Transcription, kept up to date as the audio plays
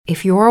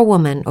If you're a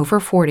woman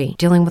over 40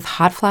 dealing with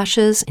hot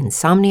flashes,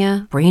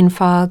 insomnia, brain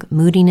fog,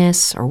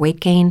 moodiness, or weight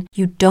gain,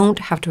 you don't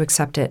have to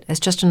accept it as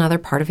just another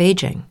part of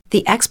aging.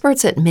 The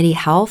experts at MIDI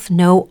Health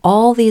know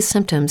all these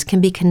symptoms can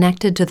be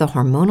connected to the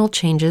hormonal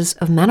changes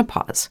of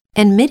menopause.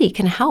 And MIDI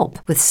can help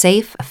with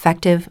safe,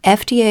 effective,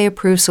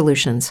 FDA-approved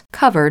solutions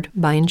covered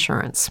by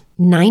insurance.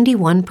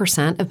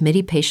 91% of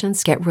MIDI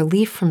patients get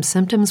relief from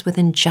symptoms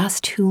within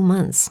just 2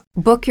 months.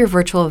 Book your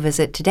virtual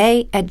visit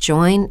today at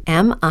joinmidi.com.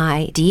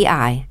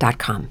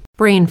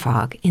 Brain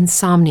fog,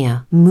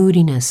 insomnia,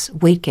 moodiness,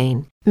 weight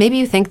gain. Maybe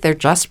you think they're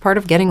just part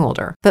of getting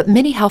older, but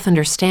MIDI Health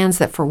understands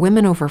that for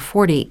women over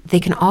 40, they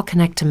can all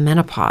connect to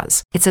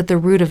menopause. It's at the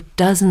root of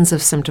dozens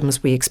of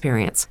symptoms we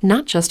experience,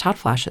 not just hot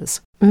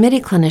flashes.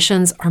 MIDI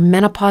clinicians are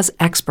menopause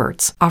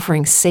experts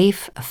offering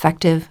safe,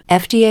 effective,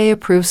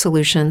 FDA-approved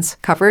solutions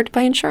covered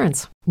by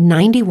insurance.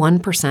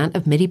 91%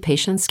 of MIDI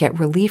patients get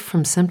relief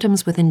from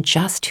symptoms within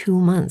just 2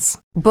 months.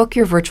 Book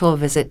your virtual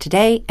visit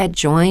today at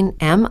joinmidi.com.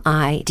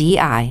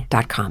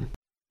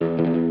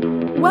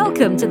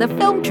 Welcome to the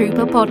Film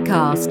Trooper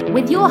podcast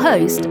with your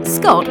host,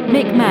 Scott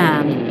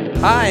McMahon.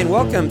 Hi, and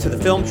welcome to the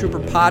Film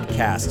Trooper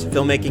podcast,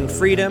 Filmmaking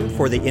Freedom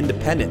for the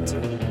Independent.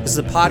 This is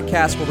a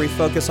podcast where we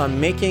focus on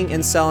making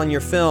and selling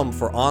your film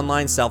for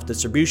online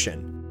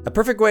self-distribution. A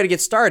perfect way to get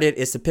started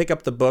is to pick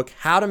up the book,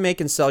 How to Make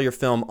and Sell Your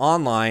Film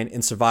Online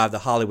and Survive the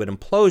Hollywood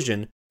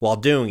Implosion while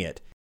doing it.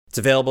 It's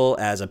available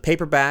as a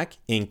paperback,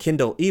 in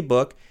Kindle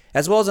ebook,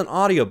 as well as an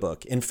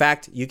audiobook. In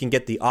fact, you can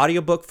get the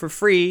audiobook for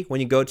free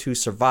when you go to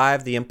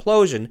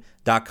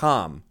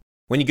survivetheImplosion.com.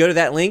 When you go to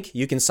that link,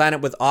 you can sign up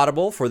with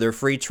Audible for their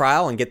free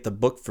trial and get the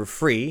book for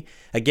free.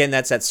 Again,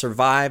 that's at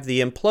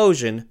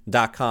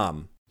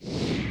survivetheImplosion.com.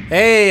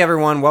 Hey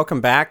everyone, welcome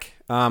back.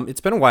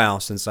 It's been a while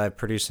since I've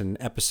produced an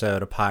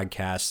episode, a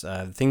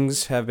podcast.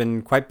 Things have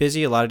been quite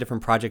busy, a lot of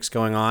different projects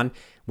going on,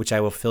 which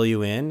I will fill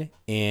you in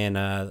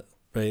the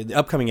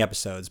upcoming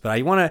episodes. But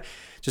I want to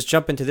just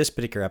jump into this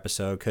particular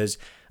episode because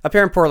up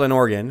here in Portland,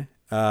 Oregon,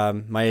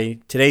 my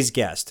today's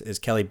guest is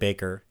Kelly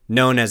Baker,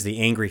 known as the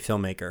Angry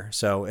Filmmaker.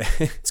 So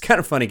it's kind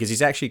of funny because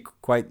he's actually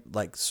quite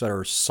like sort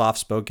of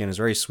soft-spoken, is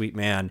a very sweet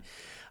man.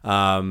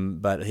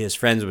 But his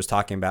friends was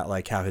talking about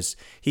like how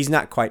he's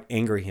not quite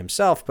angry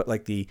himself, but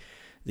like the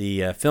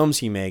films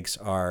he makes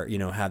are,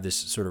 have this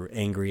sort of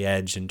angry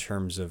edge in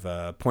terms of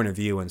point of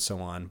view and so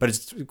on. But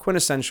it's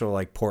quintessential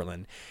like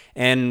Portland.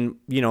 And,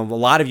 a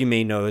lot of you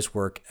may know his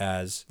work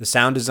as the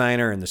sound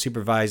designer and the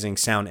supervising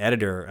sound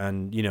editor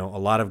on, a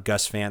lot of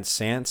Gus Van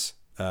Sant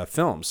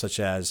films, such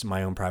as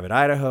My Own Private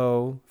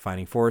Idaho,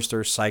 Finding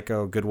Forrester,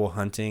 Psycho, Good Will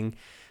Hunting.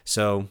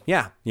 So,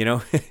 yeah,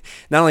 not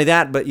only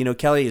that, but,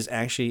 Kelly is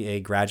actually a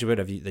graduate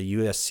of the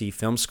USC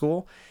Film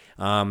School.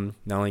 Not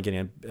only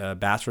getting a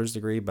bachelor's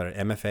degree, but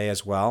an MFA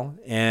as well.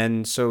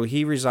 And so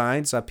he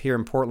resides up here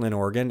in Portland,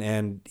 Oregon,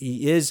 and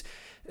he is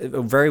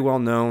a very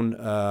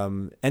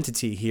well-known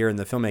entity here in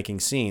the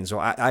filmmaking scene. So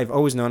I've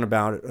always known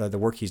about the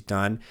work he's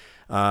done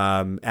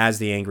as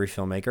the Angry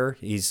Filmmaker.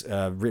 He's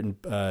written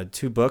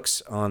 2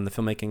 books on the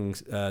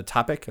filmmaking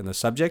topic and the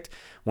subject.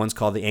 One's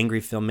called The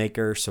Angry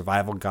Filmmaker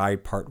Survival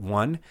Guide Part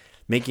 1,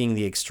 Making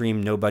the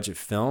Extreme No-Budget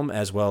Film,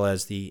 as well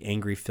as the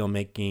Angry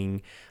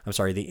Filmmaker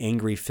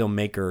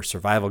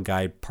Survival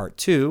Guide Part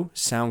 2,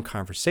 Sound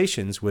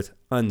Conversations with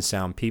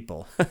Unsound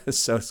People.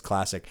 So it's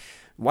classic.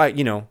 Why,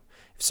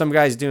 some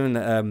guys doing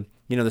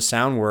the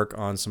sound work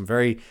on some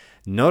very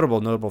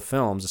notable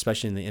films,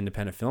 especially in the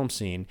independent film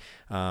scene,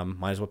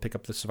 might as well pick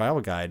up the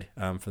survival guide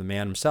for the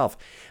man himself.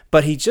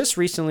 But he just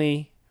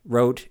recently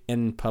wrote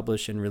and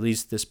published and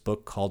released this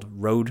book called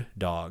Road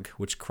Dog,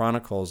 which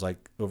chronicles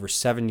like over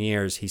 7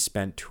 years he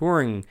spent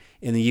touring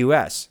in the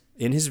U.S.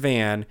 in his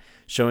van,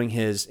 showing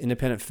his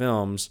independent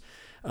films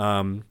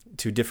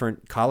to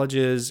different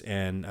colleges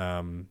and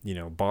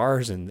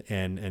bars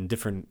and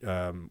different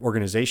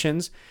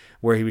organizations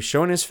where he was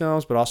showing his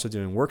films, but also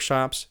doing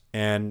workshops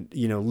and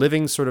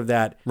living sort of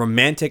that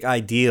romantic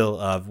ideal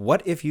of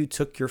what if you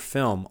took your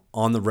film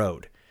on the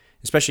road,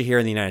 especially here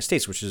in the United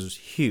States, which is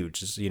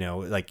huge. It's,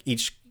 like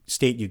each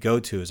state you go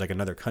to is like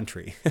another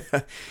country.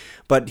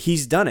 But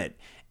he's done it,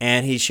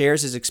 and he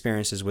shares his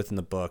experiences within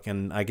the book.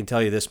 And I can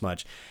tell you this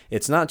much: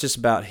 it's not just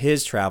about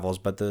his travels,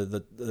 but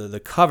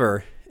the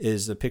cover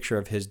is a picture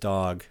of his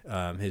dog,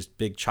 his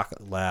big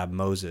chocolate lab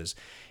Moses,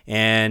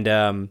 and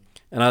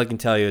I can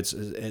tell you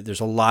there's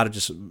a lot of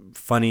just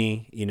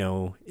funny,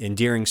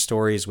 endearing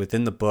stories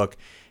within the book,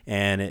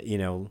 and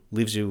it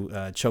leaves you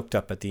choked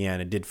up at the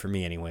end. It did for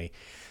me anyway.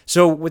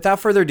 So without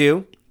further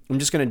ado, I'm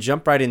just going to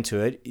jump right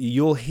into it.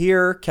 You'll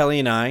hear Kelly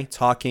and I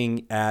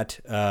talking at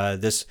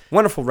this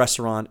wonderful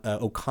restaurant,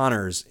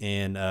 O'Connor's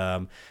in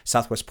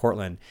Southwest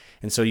Portland.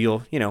 And so you'll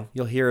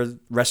hear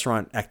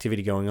restaurant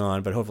activity going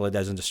on, but hopefully it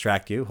doesn't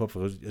distract you.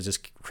 Hopefully it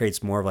just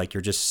creates more of like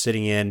you're just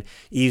sitting in,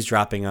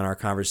 eavesdropping on our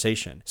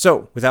conversation.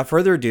 So without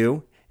further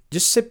ado,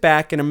 just sit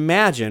back and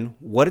imagine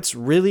what it's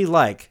really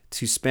like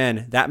to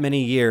spend that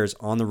many years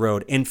on the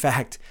road. In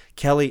fact,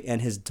 Kelly and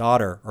his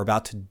daughter are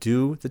about to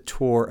do the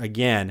tour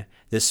again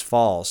this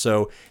fall.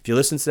 So if you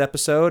listen to the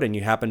episode and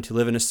you happen to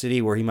live in a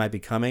city where he might be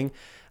coming,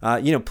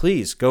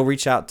 please go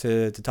reach out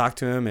to talk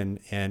to him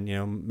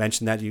and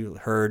mention that you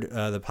heard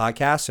the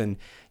podcast and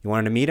you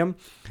wanted to meet him.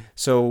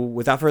 So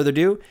without further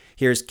ado,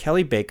 here's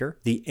Kelly Baker,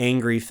 the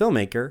angry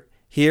filmmaker,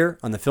 here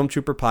on the Film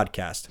Trooper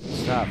podcast.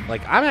 Stop.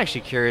 Like, I'm actually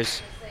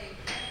curious,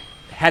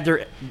 had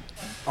there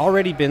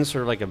already been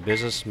sort of like a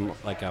business,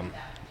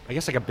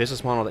 a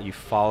business model that you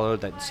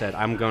followed that said,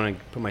 I'm going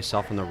to put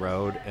myself on the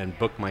road and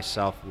book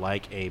myself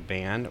like a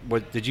band?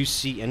 Did you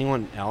see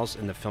anyone else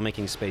in the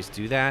filmmaking space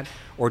do that?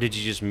 Or did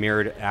you just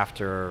mirror it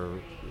after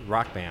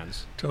rock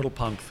bands? Total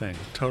punk thing.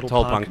 Total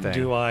punk thing.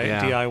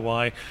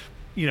 DIY.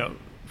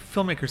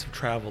 Filmmakers have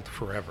traveled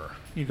forever.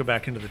 You go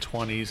back into the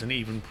 20s and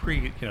even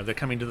they're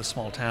coming to the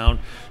small town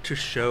to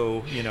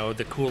show,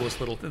 the coolest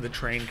the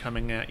train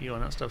coming at you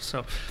and that stuff.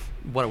 So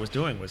what I was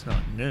doing was not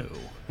new.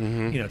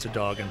 Mm-hmm. It's a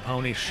dog and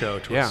pony show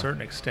to a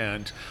certain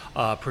extent.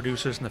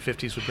 Producers in the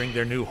 50s would bring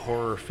their new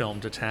horror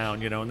film to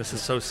town, and this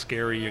is so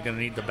scary, you're going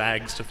to need the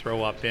bags to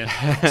throw up in.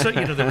 So,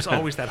 there was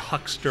always that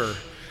huckster.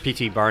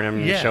 P.T.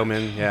 Barnum,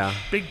 showman,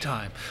 big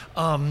time.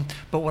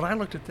 But when I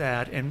looked at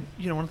that, and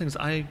one of the things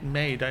I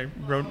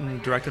wrote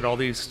and directed all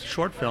these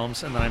short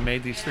films, and then I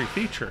made these 3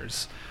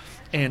 features,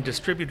 and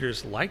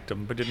distributors liked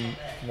them but didn't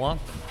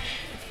want them.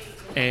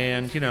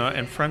 And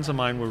and friends of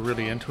mine were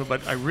really into it,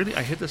 but I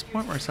hit this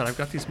point where I said, I've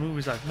got these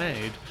movies I've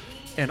made,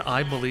 and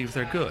I believe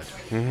they're good.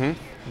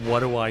 Mm-hmm. What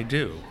do I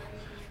do?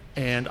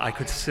 And I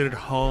could sit at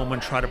home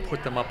and try to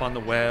put them up on the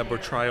web or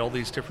try all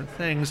these different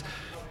things.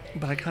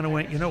 But I kind of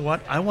went, you know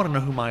what? I want to know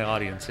who my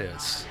audience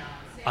is.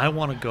 I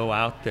want to go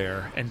out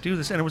there and do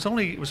this. And it was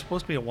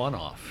supposed to be a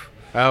one-off.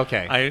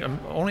 Okay. I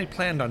only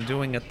planned on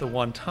doing it the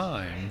one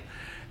time.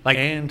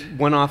 And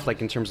one-off,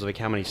 in terms of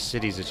how many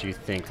cities that you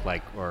think,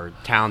 or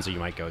towns that you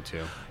might go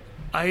to?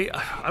 I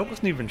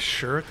wasn't even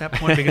sure at that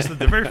point because the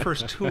very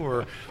first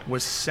tour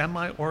was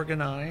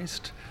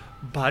semi-organized,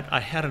 but I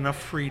had enough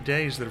free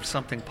days that if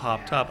something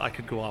popped up, I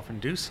could go off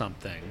and do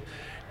something.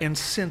 And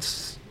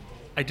since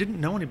I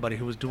didn't know anybody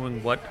who was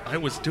doing what I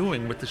was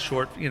doing with the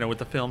short, with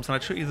the films, and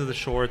I'd show either the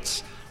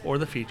shorts or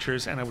the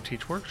features, and I would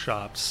teach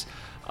workshops.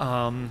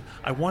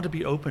 I wanted to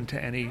be open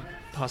to any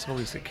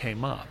possibilities that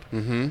came up.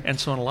 Mm-hmm. And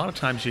so a lot of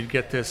times you'd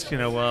get this,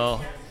 well,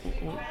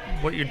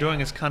 what you're doing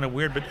is kind of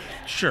weird, but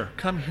sure,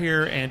 come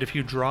here, and if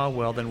you draw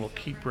well, then we'll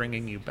keep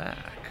bringing you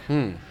back.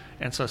 And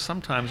so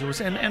sometimes it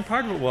was, and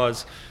part of it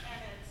was,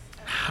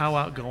 how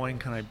outgoing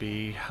can I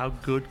be? How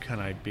good can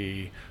I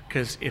be?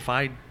 Because if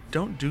I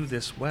don't do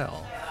this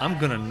well, I'm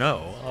going to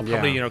know. I'll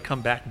probably,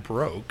 come back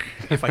broke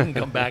if I can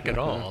come back at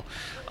all.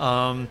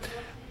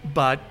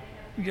 But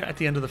at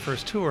the end of the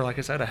first tour, like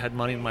I said, I had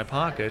money in my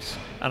pocket,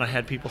 and I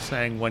had people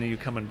saying, when are you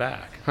coming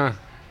back? Huh.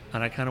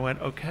 And I kind of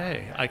went,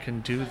 okay, I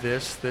can do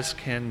this. This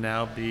can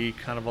now be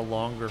kind of a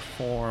longer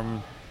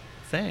form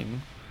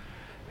thing.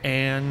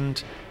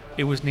 And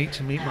it was neat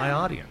to meet my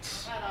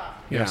audience.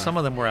 Some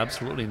of them were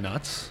absolutely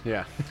nuts.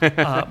 Yeah.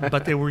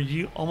 But they were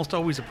almost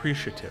always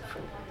appreciative.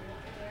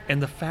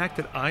 And the fact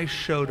that I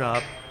showed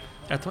up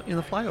in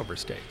the flyover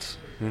states.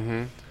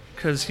 Mm-hmm.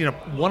 Because,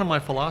 one of my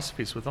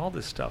philosophies with all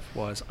this stuff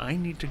was I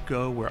need to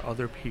go where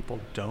other people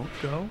don't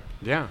go.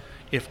 Yeah.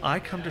 If I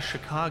come to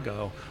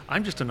Chicago,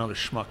 I'm just another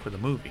schmuck with a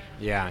movie.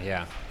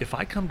 Yeah. If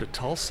I come to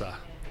Tulsa,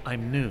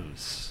 I'm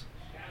news.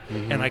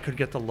 Mm-hmm. And I could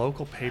get the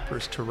local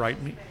papers to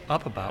write me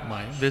up about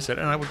my visit.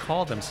 And I would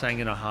call them saying,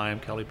 hi, I'm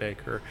Kelly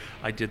Baker.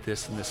 I did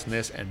this and this and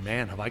this. And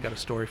man, have I got a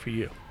story for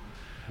you.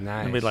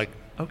 Nice. And they'd be like,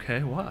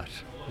 okay, what?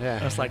 Yeah.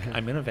 And I was like,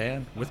 I'm in a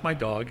van with my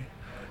dog.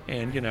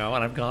 And, and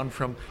I've gone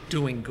from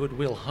doing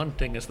Goodwill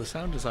Hunting as the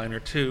sound designer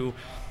to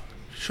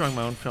showing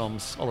my own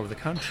films all over the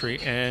country.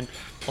 And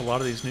a lot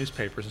of these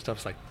newspapers and stuff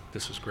is like,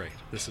 this is great.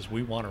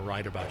 We want to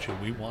write about you.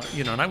 We want,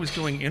 and I was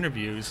doing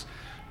interviews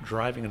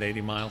driving at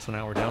 80 miles an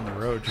hour down the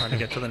road trying to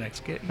get to the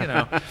next gig,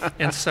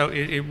 And so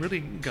it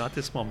really got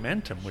this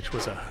momentum, which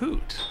was a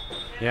hoot.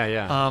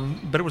 Yeah.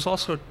 But it was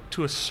also,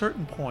 to a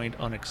certain point,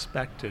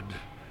 unexpected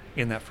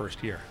in that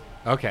first year.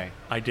 Okay.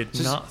 I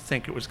did not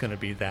think it was going to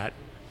be that.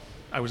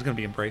 I was going to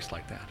be embraced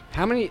like that.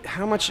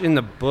 How much in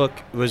the book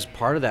was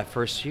part of that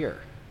first year?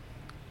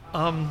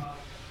 I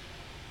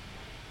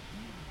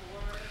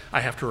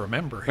have to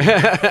remember.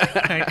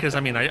 Because,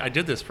 I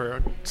did this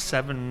for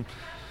 7+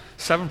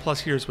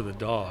 years with a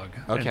dog.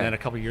 Okay. And then a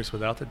couple years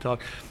without the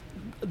dog.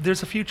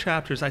 There's a few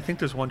chapters. I think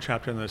there's one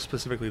chapter in there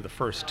specifically the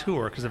first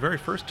tour. Because the very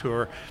first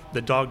tour,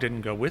 the dog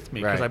didn't go with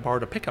me because Right. I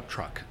borrowed a pickup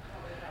truck.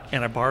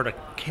 And I borrowed a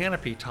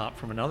canopy top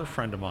from another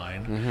friend of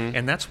mine, Mm-hmm.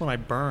 and that's when I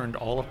burned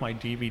all of my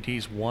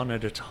DVDs one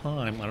at a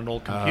time on an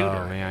old computer.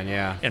 Oh, man,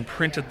 yeah. And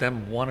printed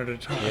them one at a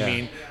time.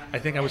 Yeah. I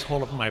think I was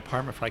holed up in my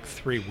apartment for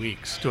 3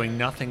 weeks, doing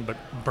nothing but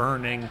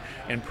burning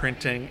and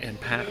printing and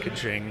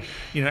packaging.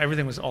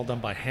 Everything was all done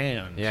by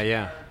hand.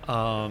 Yeah.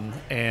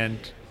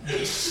 And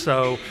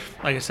so,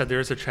 like I said, there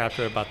is a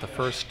chapter about the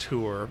first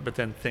tour, but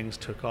then things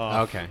took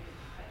off. Okay.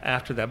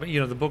 after that. But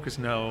the book is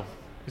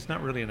it's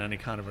not really in any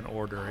kind of an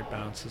order. It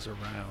bounces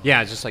around.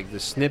 Yeah, it's just like the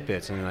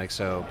snippets and like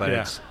so.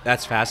 But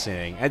that's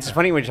fascinating. It's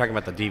funny when you're talking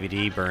about the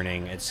DVD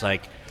burning. It's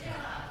like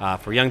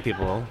for young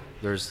people,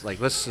 there's like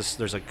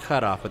there's a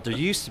cutoff, but there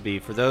used to be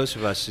for those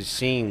of us who've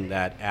seen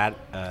that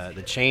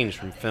the change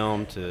from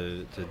film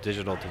to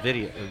digital to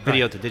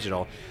video to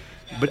digital.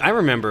 But I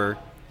remember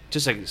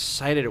just how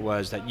excited it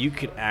was that you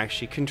could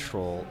actually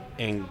control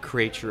and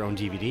create your own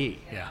DVD.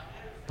 Yeah.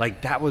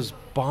 Like, that was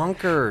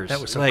bonkers.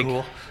 That was so like,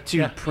 cool.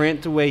 To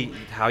print the way,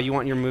 how you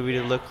want your movie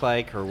to look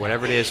like or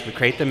whatever it is, to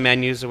create the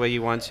menus the way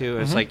you want to.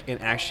 It's like,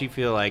 and actually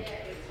feel like,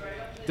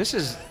 this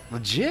is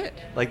legit.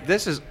 Like,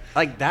 this is,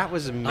 like, that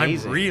was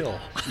amazing. I'm real.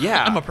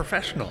 Yeah. I'm a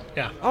professional.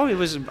 Yeah. Oh, it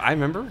was, I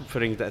remember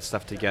putting that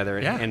stuff together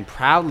and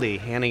proudly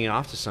handing it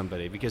off to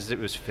somebody because it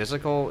was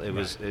physical. It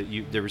was,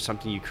 there was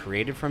something you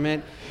created from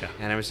it. Yeah.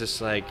 And I was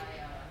just like,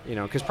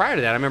 because prior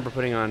to that, I remember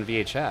putting on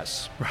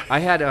VHS. Right. I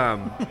had,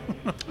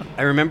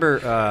 I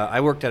remember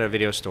I worked at a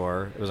video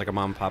store. It was like a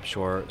mom and pop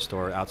store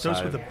outside.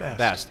 Those were the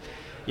best.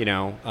 Made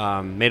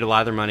a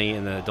lot of their money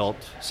in the adult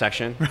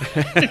section.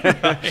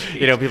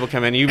 Right. People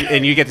come in,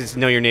 and you get to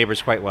know your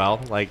neighbors quite well.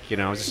 Like,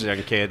 just a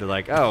young kid, they're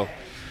like, oh,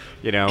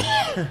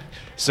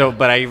 So,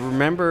 but I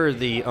remember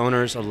the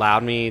owners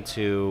allowed me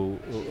to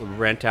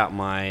rent out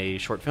my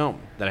short film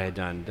that I had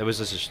done. There was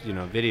this,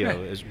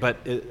 video. Right. But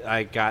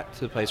I got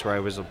to the place where I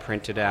was able to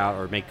print it out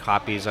or make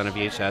copies on a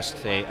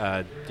VHS,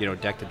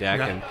 deck to deck,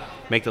 and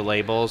make the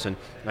labels. And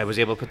I was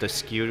able to put the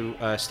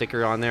SKU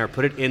sticker on there,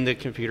 put it in the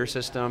computer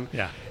system,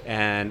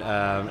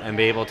 and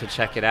be able to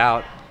check it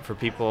out for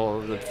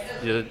people,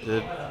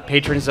 the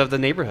patrons of the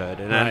neighborhood.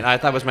 And I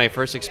thought it was my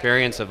first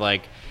experience of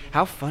like,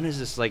 how fun is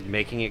this, like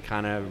making it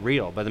kind of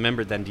real? But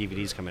remember, then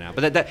DVDs coming out.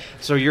 But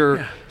so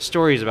your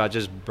stories about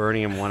just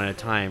burning them one at a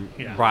time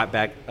brought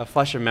back a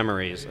flush of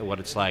memories of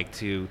what it's like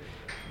to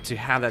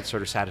have that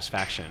sort of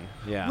satisfaction.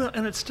 Yeah. Well,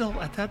 and it's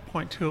still at that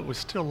point too. It was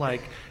still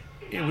like.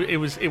 It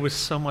was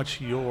so much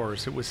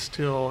yours. It was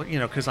still,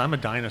 because I'm a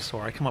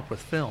dinosaur. I come up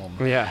with film.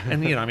 Yeah.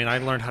 And, I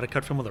learned how to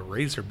cut film with a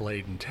razor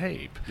blade and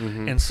tape.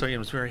 Mm-hmm. And so, it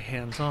was very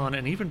hands-on.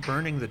 And even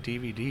burning the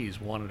DVDs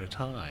one at a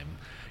time,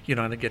 and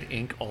I'd get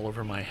ink all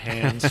over my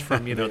hands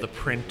from, the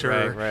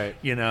printer. Right.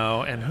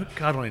 And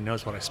God only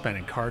knows what I spent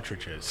in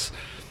cartridges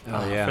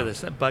for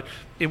this. But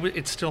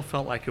it still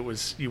felt like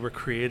you were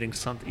creating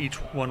something. Each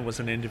one was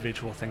an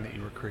individual thing that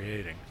you were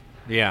creating.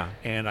 Yeah.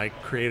 And I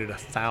created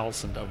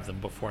 1,000 of them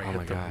before I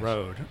hit the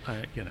road.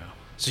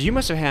 So you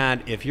must have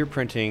had, if you're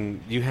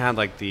printing, you had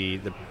like the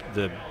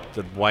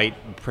white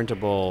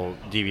printable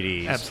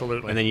DVDs.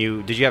 Absolutely. And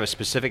then did you have a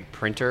specific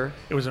printer?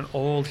 It was an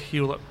old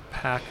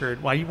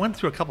Hewlett-Packard. Well, you went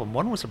through a couple of them.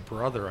 One was a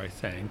Brother, I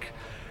think.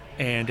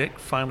 And it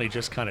finally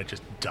just kind of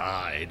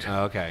died.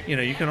 Oh, okay.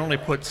 You can only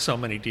put so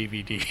many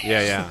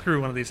DVDs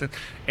through one of these things.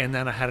 And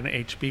then I had an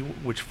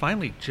HP, which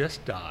finally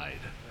just died.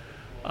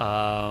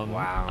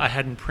 Wow. I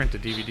hadn't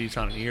printed DVDs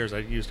on it in years. I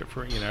used it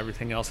for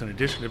everything else in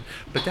addition to.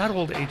 But that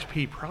old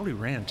HP probably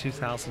ran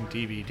 2,000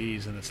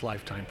 DVDs in its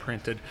lifetime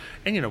printed,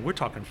 and we're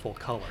talking full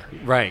color.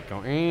 Right.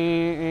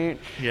 Going.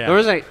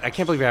 Yeah. I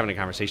can't believe we're having a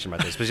conversation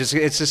about this, but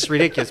it's just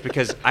ridiculous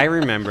because I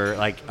remember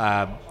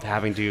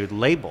having to do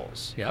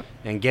labels. Yep.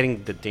 And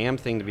getting the damn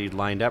thing to be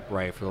lined up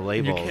right for the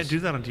labels. You can't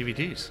do that on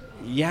DVDs.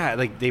 Yeah,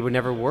 like they would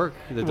never work.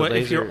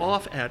 If you're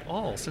off at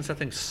all, since that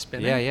thing's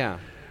spinning. Yeah.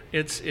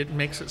 It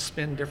makes it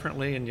spin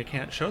differently, and you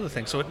can't show the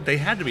thing. So they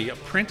had to be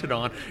printed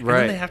on, and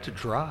right. then they have to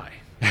dry.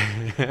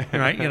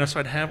 Right?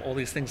 So I'd have all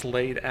these things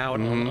laid out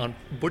on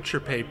butcher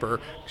paper,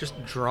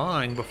 just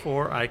drawing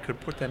before I could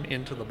put them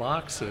into the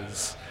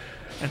boxes.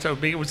 And so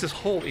it was this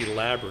whole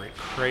elaborate,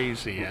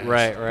 crazy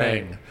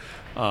thing.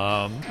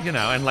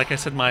 And like I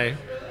said, my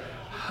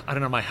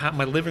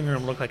living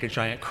room looked like a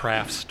giant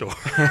craft store.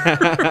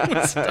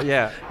 Stuff,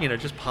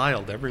 just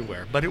piled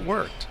everywhere. But it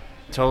worked.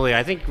 Totally.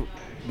 I think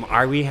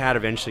we had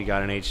eventually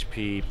got an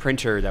HP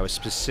printer that was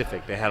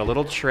specific. They had a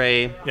little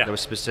tray that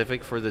was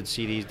specific for the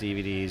CDs,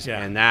 DVDs,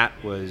 and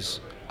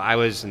I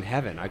was in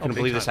heaven. I couldn't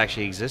believe this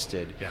actually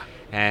existed. Yeah.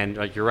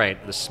 And you're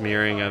right, the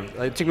smearing of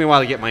it took me a while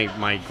to get my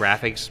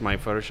graphics, my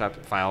Photoshop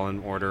file in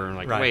order, and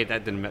wait,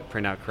 that didn't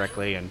print out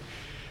correctly, and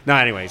no,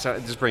 anyway, so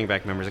just bringing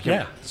back memories.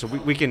 So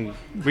we can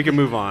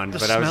move on,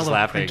 but I was just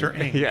laughing.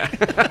 Printer ink.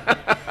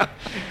 Yeah.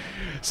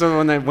 So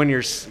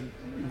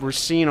we're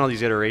seeing all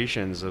these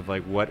iterations of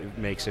what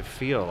makes it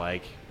feel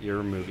like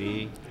your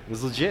movie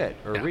was legit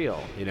or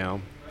real,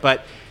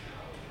 But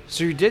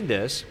so you did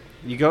this,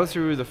 you go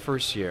through the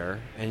first year,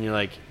 and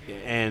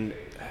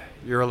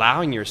you're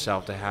allowing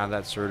yourself to have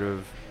that sort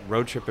of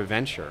road trip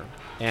adventure.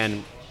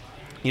 And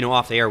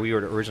off the air,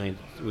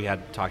 we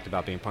had talked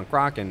about being punk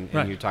rock, and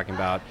you were talking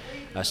about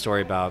a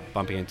story about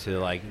bumping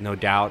into No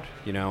Doubt,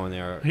 when they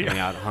were coming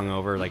out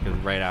hungover,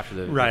 right after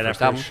the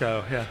first album. The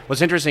show. Yeah. Well,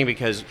 it's interesting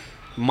because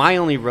my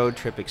only road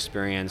trip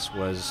experience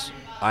was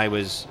I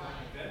was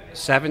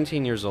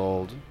 17 years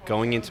old,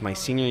 going into my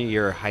senior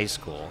year of high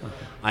school.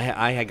 Okay.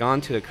 I had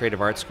gone to a creative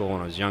arts school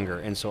when I was younger,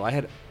 and so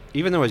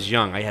even though I was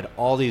young, I had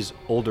all these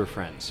older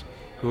friends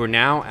who are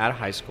now out of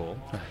high school,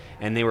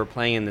 and they were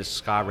playing in this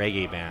ska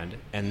reggae band,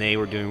 and they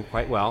were doing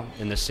quite well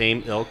in the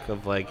same ilk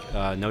of like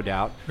No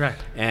Doubt. Right.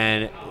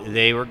 And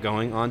they were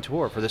going on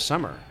tour for the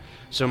summer.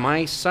 So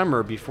my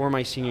summer before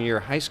my senior year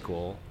of high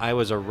school, I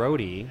was a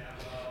roadie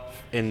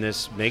in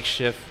this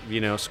makeshift,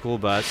 school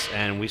bus,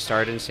 and we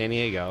started in San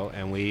Diego,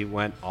 and we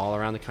went all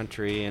around the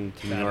country and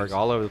to New York,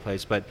 all over the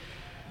place. But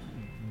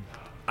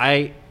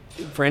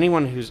for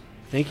anyone who's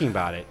thinking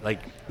about it, like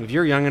if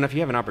you're young enough, you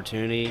have an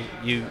opportunity,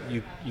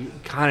 you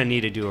kind of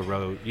need to do a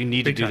road. You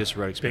need to do this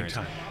road experience.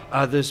 Big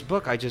time. This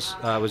book I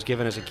just was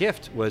given as a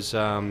gift was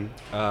Bryan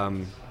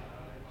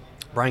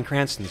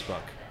Cranston's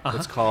book.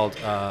 It's called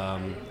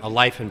A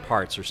Life in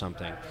Parts or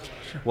something.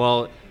 Sure.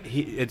 Well,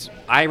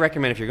 I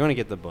recommend if you're going to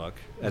get the book,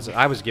 as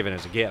I was given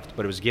as a gift,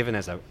 but it was given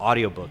as an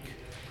audiobook.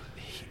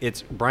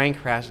 It's Bryan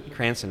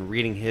Cranston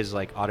reading his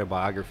like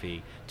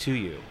autobiography to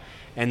you.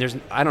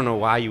 And I don't know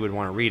why you would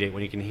want to read it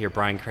when you can hear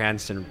Bryan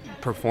Cranston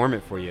perform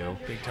it for you.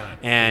 Big time.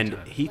 And Big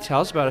time. he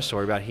tells about a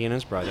story about he and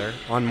his brother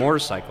on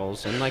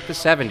motorcycles in like the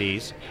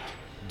 70s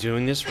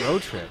doing this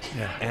road trip.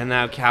 Yeah. And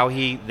how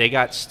they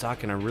got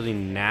stuck in a really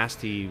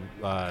nasty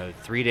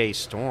 3-day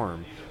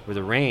storm with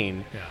the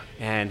rain. Yeah.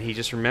 And he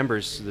just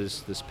remembers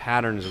this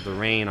patterns of the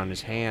rain on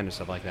his hand and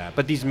stuff like that.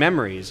 But these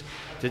memories,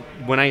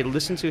 when I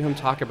listened to him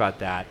talk about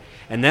that,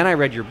 and then I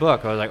read your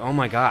book, I was like, oh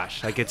my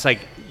gosh, like it's like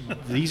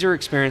these are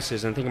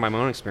experiences, and I'm thinking of my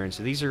own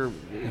experiences, these are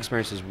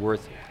experiences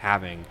worth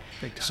having.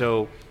 Big time.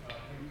 So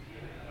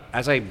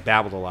as I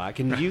babbled a lot,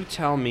 can you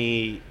tell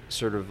me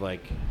sort of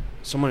like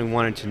someone who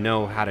wanted to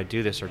know how to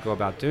do this or go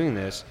about doing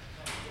this,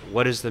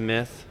 what is the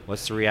myth?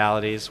 What's the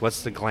realities?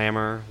 What's the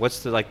glamour?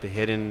 What's the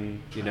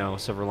hidden,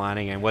 silver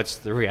lining? And what's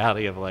the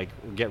reality of like,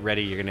 get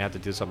ready, you're going to have to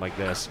do something like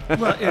this?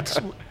 Well, it's,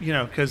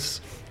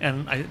 because,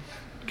 and I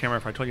can't remember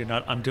if I told you or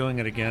not, I'm doing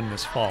it again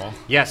this fall.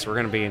 Yes, we're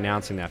going to be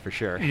announcing that for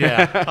sure.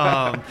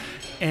 Yeah.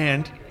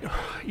 And,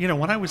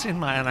 when I was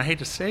and I hate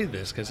to say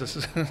this because this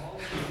is,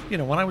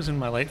 when I was in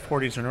my late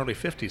 40s and early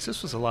 50s,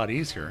 this was a lot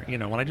easier.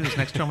 When I do this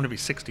next year, I'm going to be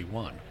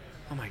 61.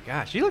 Oh my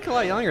gosh, you look a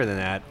lot younger than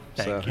that.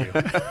 Thank you.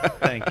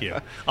 Thank you.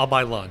 I'll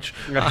buy lunch.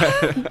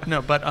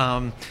 No,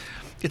 but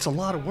it's a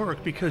lot of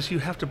work because you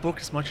have to book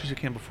as much as you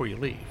can before you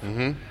leave.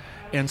 Mm-hmm.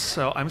 And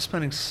so I'm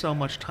spending so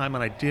much time,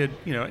 and I did,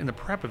 in the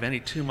prep of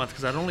any 2 months,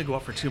 because I'd only go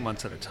out for 2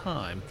 months at a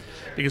time,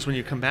 because when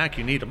you come back,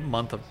 you need a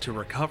month to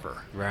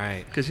recover.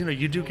 Right. Because,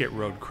 you do get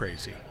road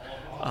crazy.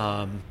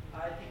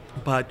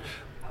 But,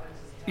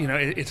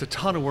 it's a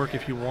ton of work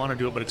if you want to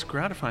do it, but it's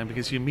gratifying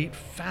because you meet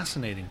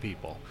fascinating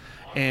people.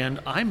 And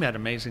I met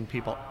amazing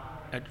people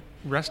at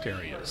rest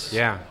areas.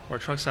 Yeah. Or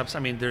truck stops. I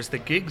mean, there's the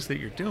gigs that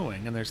you're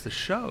doing, and there's the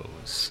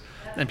shows.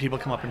 And people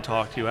come up and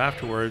talk to you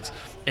afterwards.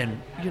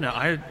 And,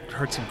 I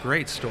heard some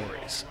great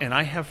stories. And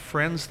I have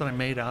friends that I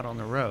made out on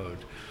the road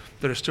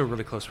that are still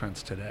really close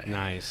friends today.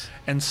 Nice.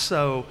 And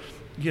so,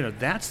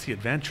 that's the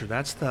adventure.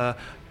 That's the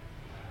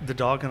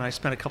dog and I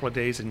spent a couple of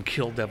days in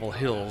Kill Devil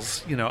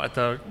Hills, at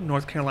the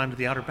North Carolina,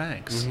 the Outer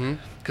Banks.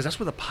 Because that's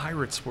where the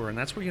pirates were. And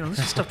that's where, this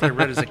is stuff that I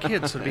read as a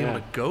kid. So to be able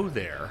to go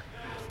there,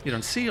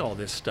 and see all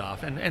this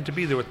stuff and to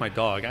be there with my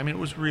dog, I mean, it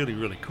was really,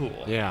 really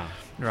cool. Yeah.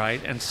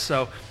 Right? And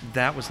so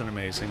that was an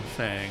amazing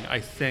thing. I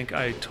think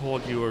I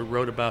told you or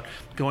wrote about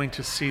going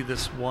to see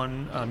this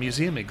one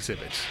museum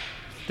exhibit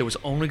that was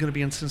only going to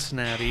be in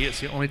Cincinnati. It's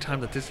the only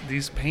time that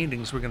these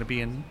paintings were going to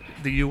be in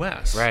the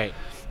U.S. Right.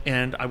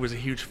 And I was a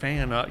huge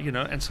fan,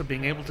 and so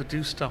being able to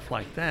do stuff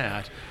like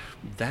that,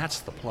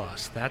 that's the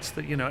plus. That's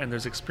the, and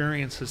there's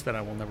experiences that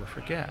I will never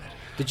forget.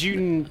 Did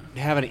you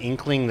have an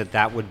inkling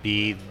that would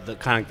be the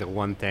kind of the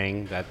one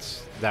thing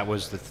that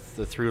was the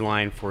through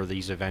line for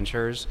these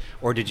adventures,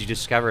 or did you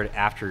discover it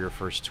after your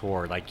first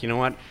tour? Like,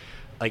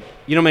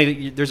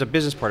 maybe there's a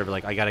business part of it.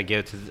 Like, I gotta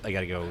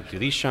go do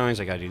these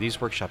showings, I gotta do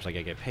these workshops, I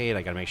gotta get paid,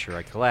 I gotta make sure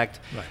I collect,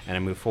 right, and I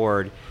move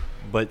forward.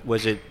 But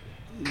was it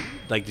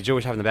like, did you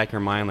always have in the back of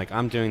your mind, like,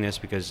 I'm doing this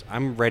because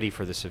I'm ready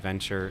for this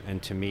adventure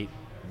and to meet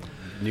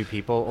new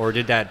people? Or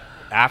did that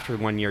after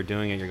 1 year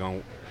doing it, you're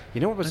going,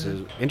 what was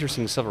the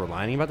interesting silver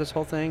lining about this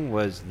whole thing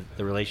was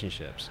the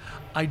relationships?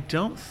 I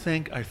don't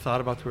think I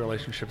thought about the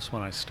relationships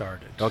when I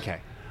started.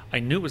 Okay. I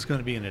knew it was going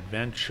to be an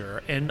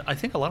adventure, and I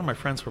think a lot of my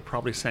friends were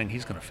probably saying,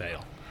 he's going to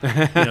fail.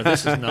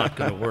 This is not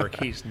going to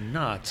work. He's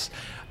nuts.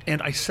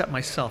 And I set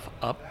myself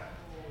up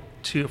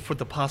for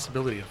the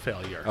possibility of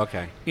failure.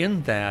 Okay.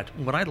 In that,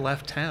 when I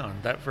left town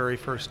that very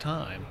first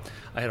time,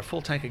 I had a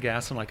full tank of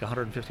gas and like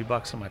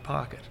 $150 in my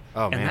pocket.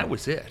 Oh, man. And that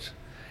was it.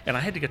 And I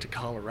had to get to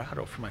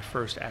Colorado for my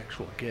first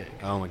actual gig.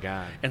 Oh, my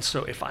God. And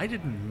so if I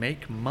didn't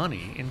make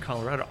money in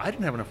Colorado, I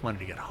didn't have enough money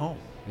to get home.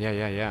 Yeah.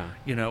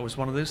 It was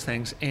one of those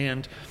things.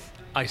 And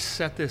I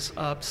set this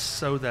up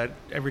so that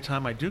every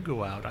time I do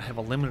go out, I have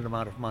a limited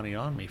amount of money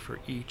on me for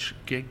each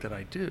gig that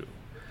I do,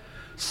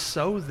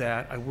 so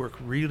that I work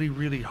really,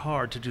 really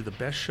hard to do the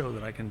best show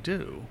that I can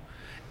do.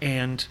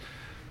 And,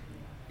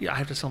 I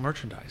have to sell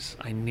merchandise.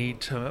 I need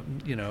to,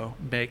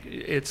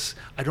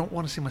 I don't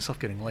want to see myself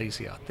getting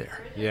lazy out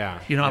there. Yeah.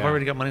 I've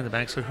already got money in the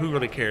bank, so who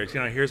really cares?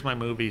 Here's my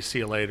movie, see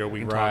you later, we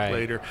can talk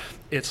later.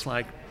 It's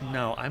like,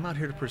 no, I'm out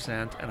here to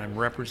present, and I'm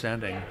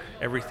representing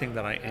everything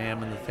that I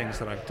am and the things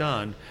that I've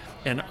done,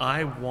 and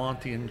I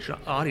want the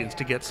audience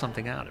to get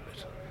something out of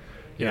it.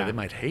 They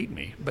might hate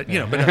me, but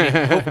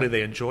hopefully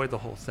they enjoy the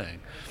whole thing.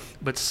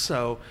 But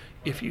so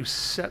if you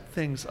set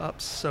things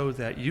up so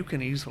that you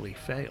can easily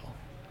fail,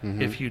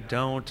 if you're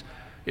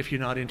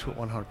not into it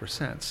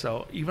 100%.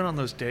 So even on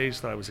those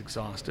days that I was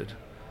exhausted,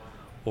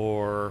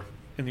 or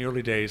in the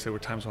early days, there were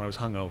times when I was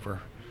hungover,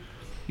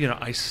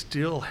 I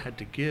still had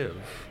to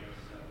give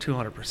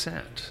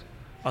 200%.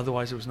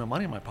 Otherwise, there was no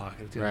money in my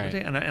pocket at the end of the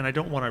day. And I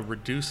don't want to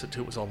reduce it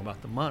to it was all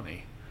about the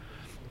money.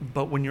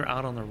 But when you're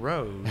out on the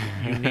road,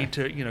 you need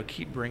to,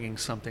 keep bringing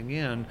something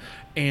in.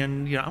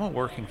 And, I'm a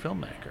working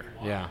filmmaker.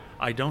 Yeah.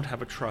 I don't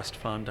have a trust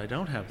fund. I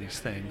don't have these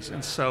things.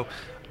 And so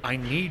I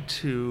need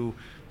to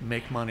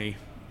make money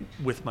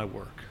with my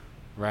work.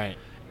 Right.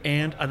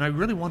 And I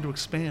really wanted to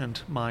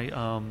expand my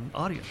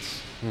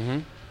audience.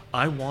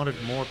 I wanted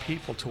more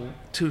people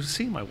to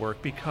see my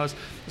work because,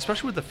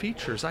 especially with the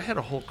features, I had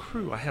a whole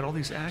crew. I had all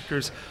these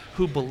actors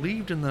who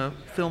believed in the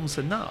films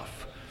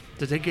enough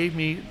that they gave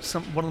me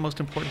one of the most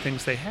important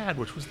things they had,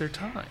 which was their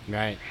time.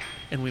 Right.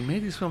 And we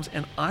made these films,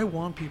 and I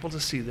want people to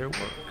see their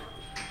work.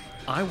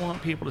 I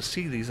want people to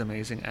see these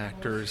amazing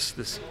actors,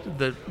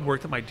 the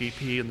work that my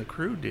DP and the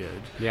crew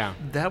did. Yeah.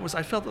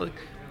 I felt like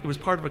it was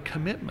part of a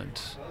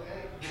commitment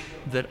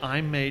that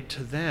I made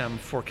to them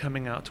for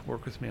coming out to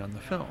work with me on the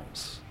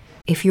films.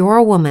 If you're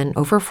a woman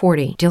over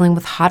 40 dealing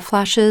with hot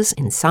flashes,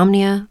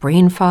 insomnia,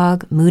 brain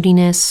fog,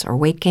 moodiness, or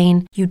weight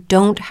gain, you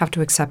don't have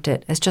to accept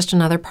it as just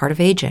another part of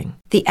aging.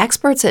 The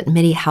experts at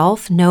MIDI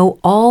Health know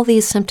all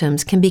these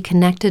symptoms can be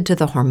connected to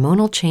the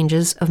hormonal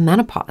changes of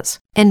menopause.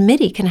 And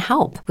MIDI can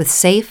help with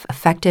safe,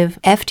 effective,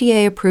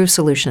 FDA-approved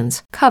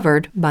solutions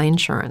covered by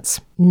insurance.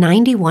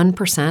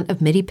 91%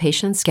 of MIDI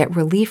patients get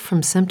relief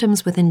from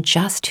symptoms within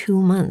just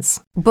 2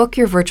 months. Book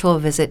your virtual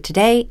visit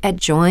today at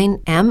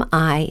joinmidi.com.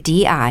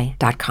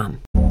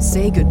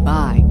 Say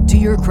goodbye to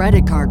your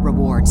credit card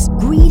rewards.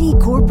 Greedy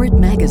corporate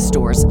mega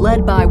stores,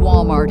 led by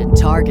Walmart and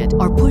Target,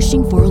 are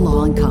pushing for a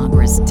law in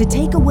Congress to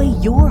take away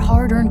your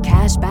hard-earned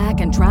cash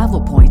back and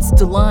travel points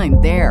to line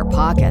their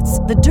pockets.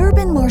 The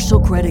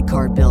Durbin-Marshall credit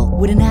card bill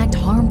would enact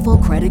harmful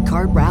credit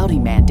card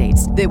routing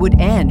mandates that would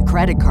end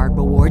credit card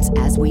rewards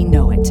as we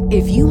know it.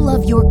 If you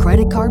love your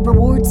credit card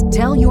rewards,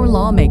 tell your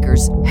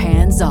lawmakers,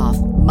 hands off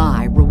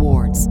my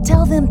rewards.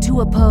 Tell them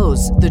to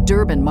oppose the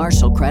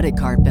Durbin-Marshall credit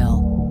card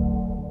bill.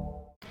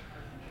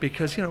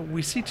 Because,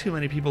 we see too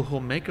many people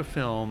who'll make a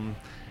film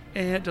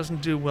and it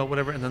doesn't do well,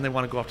 whatever, and then they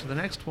want to go off to the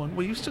next one.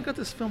 Well, you still got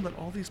this film that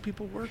all these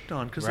people worked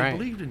on because they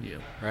believed in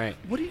you. Right.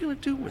 What are you going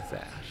to do with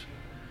that?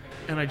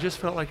 And I just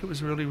felt like it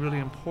was really, really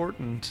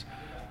important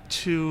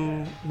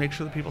to make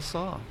sure that people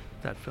saw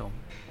that film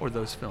or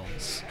those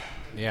films.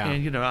 Yeah.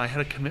 And, I had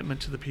a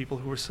commitment to the people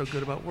who were so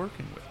good about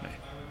working with me.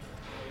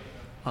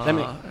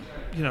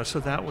 So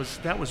that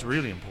was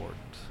really important.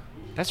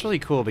 That's really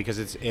cool because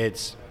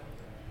it's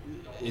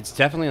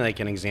definitely like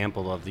an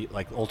example of the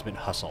ultimate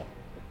hustle.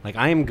 Like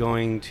I am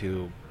going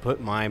to put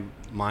my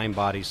mind,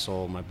 body,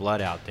 soul, my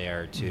blood out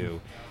there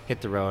to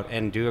hit the road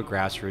and do a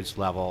grassroots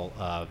level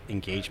of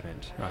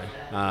engagement. Right.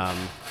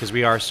 Because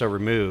we are so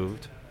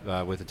removed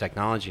with the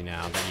technology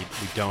now that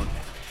we don't,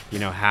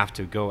 have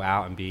to go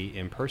out and be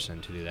in person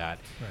to do that.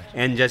 Right.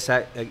 And just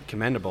that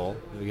commendable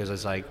because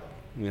it's like,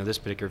 this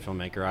particular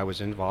filmmaker, I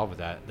was involved with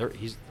that.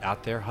 He's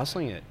out there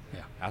hustling it.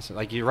 Yeah.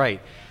 Like you're right.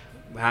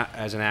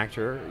 As an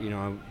actor,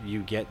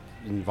 you get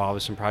involved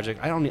with some project.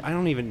 I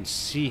don't even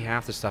see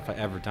half the stuff I've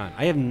ever done.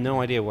 I have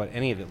no idea what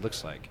any of it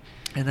looks like.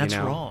 And that's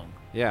wrong.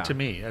 Yeah. To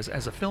me, as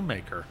a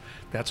filmmaker,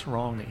 that's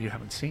wrong that you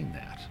haven't seen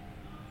that.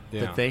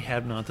 Yeah. That they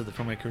have not, that the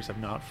filmmakers have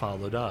not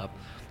followed up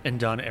and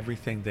done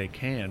everything they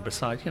can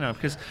besides,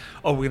 because,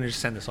 we're going to just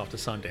send this off to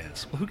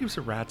Sundance. Well, who gives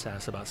a rat's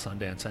ass about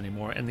Sundance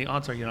anymore? And the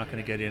odds are you're not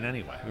going to get in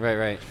anyway.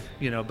 Right.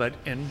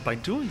 And by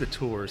doing the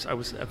tours, I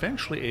was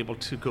eventually able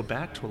to go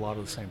back to a lot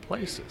of the same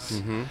places.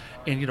 Mm-hmm.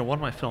 And, one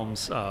of my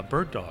films,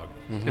 Bird Dog,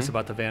 is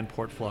about the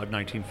Vanport flood,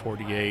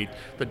 1948,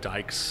 the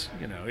dikes,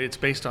 it's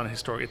based on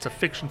it's a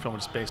fiction film,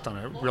 it's based on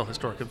a real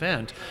historic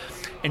event.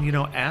 And,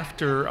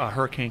 after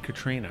Hurricane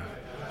Katrina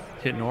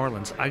hit New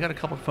Orleans, I got a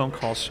couple of phone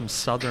calls from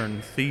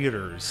southern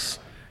theaters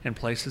and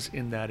places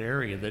in that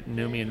area that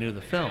knew me and knew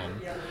the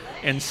film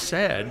and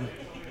said,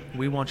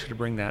 we want you to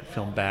bring that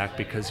film back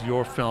because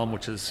your film,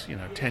 which is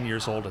 10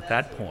 years old at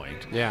that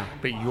point,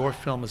 but your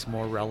film is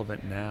more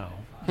relevant now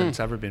than it's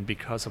ever been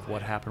because of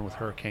what happened with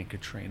Hurricane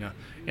Katrina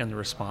and the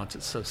response.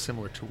 It's so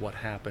similar to what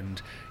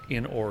happened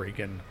in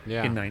Oregon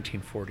in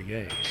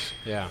 1948.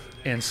 Yeah.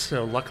 And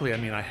so luckily,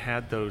 I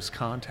had those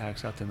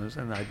contacts out there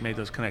and I'd made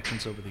those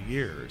connections over the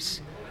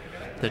years.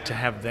 That to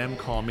have them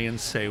call me and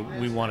say,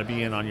 we want to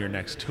be in on your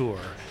next tour,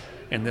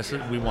 and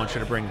we want you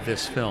to bring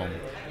this film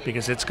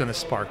because it's going to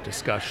spark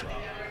discussion.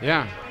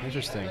 Yeah,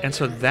 interesting. And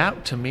so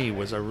that to me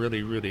was a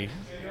really, really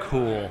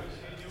cool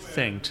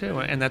thing too,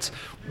 and that's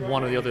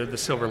one of the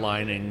silver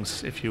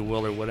linings, if you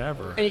will, or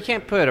whatever. And you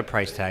can't put a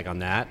price tag on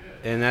that,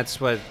 and that's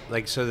what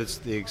so that's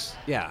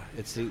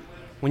it's the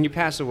when you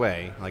pass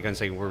away, like I'm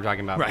saying, we're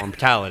talking about Right.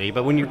 mortality,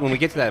 but when we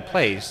get to that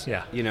place,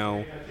 Yeah.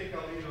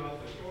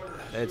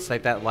 It's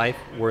like that life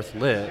worth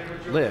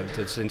lived.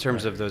 It's in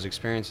terms of those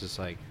experiences,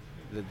 like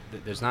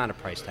there's not a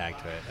price tag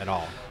to it at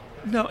all.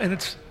 No, and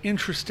it's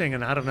interesting,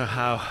 and I don't know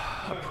how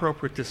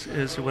appropriate this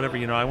is or whatever.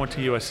 I went to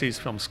USC's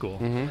film school,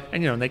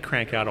 and they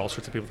crank out all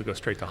sorts of people to go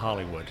straight to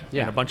Hollywood.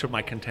 Yeah. And a bunch of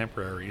my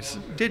contemporaries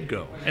did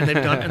go, and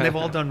they've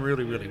all done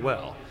really, really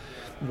well.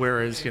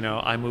 Whereas,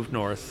 I moved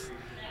north,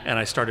 and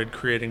I started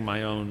creating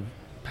my own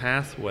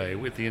pathway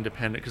with the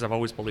independent, because I've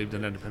always believed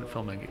in independent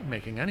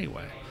filmmaking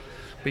anyway.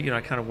 But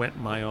I kind of went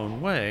my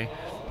own way,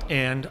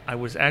 and I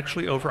was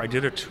actually I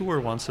did a tour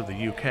once of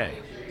the UK,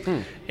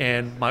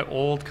 and my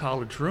old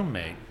college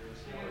roommate.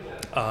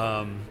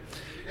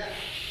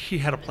 He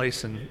had a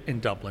place in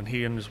Dublin.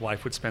 He and his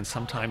wife would spend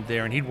some time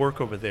there, and he'd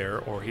work over there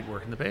or he'd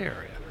work in the Bay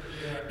Area.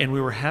 And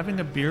we were having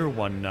a beer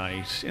one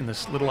night in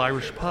this little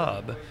Irish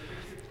pub,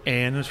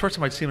 and it was the first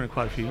time I'd seen him in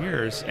quite a few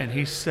years, and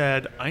he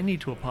said, "I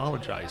need to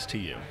apologize to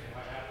you."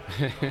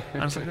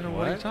 I was like,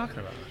 what are you talking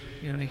about?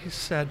 He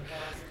said,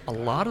 "A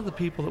lot of the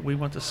people that we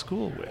went to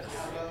school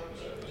with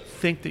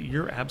think that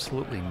you're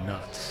absolutely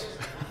nuts."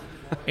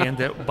 And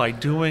that by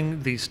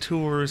doing these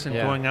tours and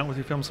going out with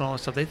your films and all that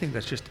stuff, they think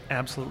that's just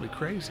absolutely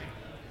crazy.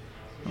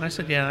 And I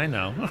said, "Yeah, I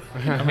know."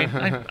 I mean,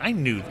 I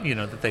knew,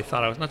 that they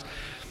thought I was nuts.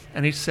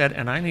 And he said,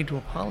 "And I need to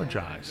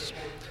apologize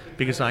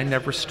because I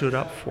never stood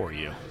up for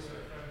you."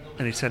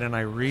 And he said, "And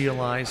I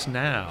realize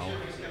now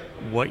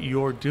what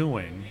you're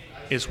doing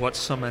is what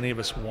so many of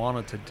us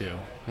wanted to do,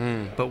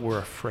 but we're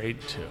afraid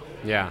to."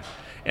 Yeah.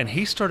 And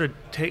he started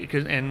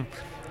and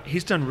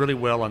he's done really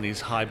well on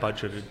these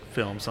high-budgeted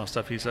films and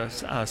stuff. He's a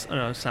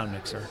sound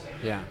mixer.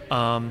 Yeah.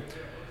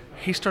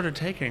 He started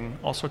taking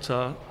all sorts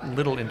of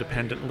little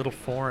independent, little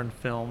foreign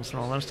films and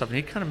all that stuff, and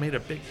he kind of made a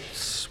big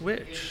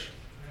switch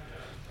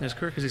in his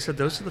career because he said,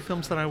 "Those are the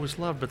films that I always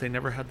loved, but they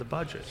never had the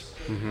budget."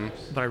 Mm-hmm.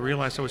 But I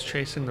realized I was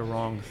chasing the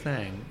wrong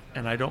thing,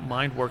 and I don't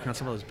mind working on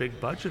some of those big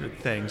budgeted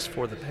things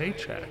for the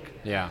paycheck.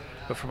 Yeah.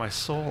 But for my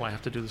soul, I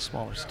have to do the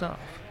smaller stuff.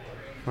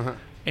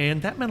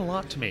 And that meant a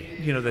lot to me,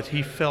 that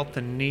he felt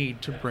the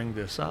need to bring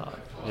this up.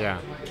 Yeah.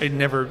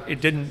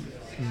 It didn't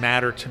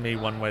matter to me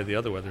one way or the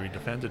other whether he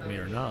defended me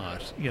or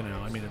not.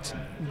 I mean,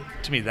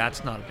 to me,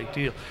 that's not a big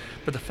deal.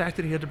 But the fact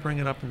that he had to bring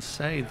it up and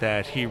say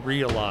that he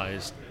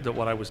realized that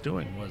what I was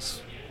doing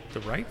was the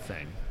right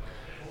thing,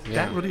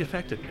 that really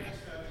affected me.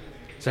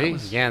 See?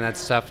 That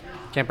stuff,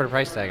 can't put a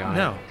price tag on it.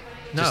 No.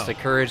 Just the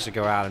courage to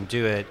go out and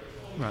do it.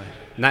 Right.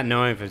 Not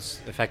knowing if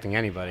it's affecting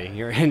anybody.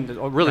 Your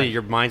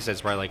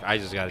mindset's right. Like, I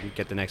just got to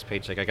get the next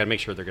paycheck. I got to make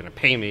sure they're going to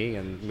pay me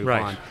and move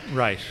on.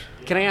 Right.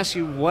 Can I ask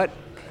you what,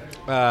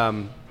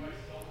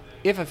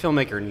 if a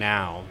filmmaker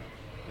now,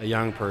 a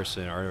young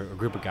person or a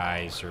group of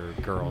guys or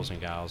girls and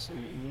gals,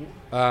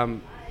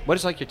 what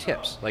is your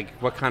tips?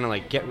 What kind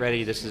of get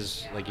ready? This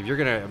is if you're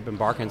going to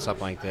embark on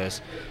something like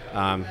this,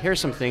 here's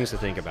some things to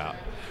think about.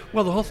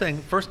 Well, the whole thing,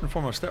 first and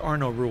foremost, there are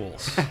no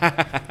rules.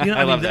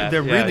 I love that.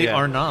 There really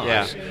are not.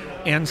 Yeah.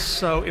 And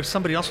so if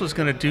somebody else was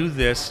going to do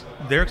this,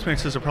 their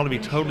experiences will probably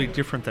be totally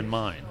different than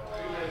mine.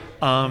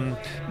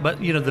 But,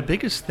 the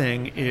biggest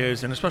thing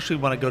is, and especially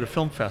when I go to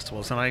film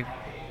festivals, and I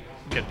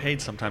get paid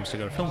sometimes to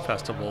go to film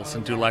festivals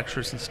and do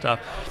lectures and stuff,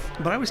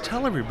 but I always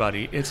tell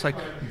everybody, it's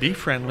be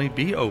friendly,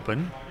 be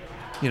open,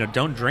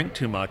 don't drink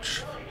too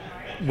much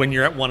when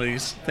you're at one of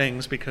these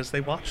things because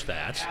they watch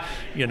that,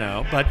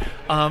 but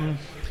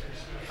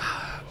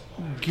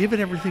give it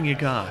everything you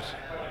got,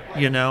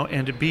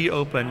 and to be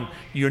open.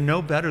 You're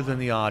no better than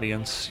the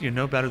audience. You're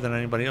no better than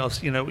anybody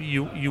else.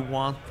 You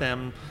want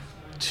them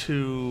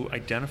to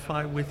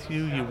identify with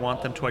you. You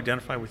want them to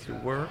identify with your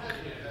work.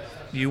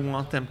 You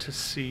want them to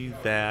see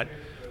that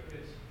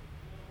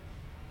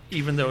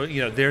even though,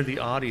 they're the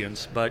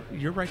audience, but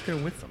you're right there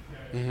with them.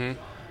 Mm-hmm.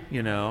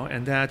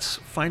 And that's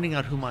finding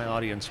out who my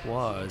audience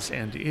was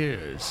and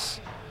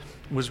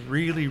was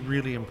really,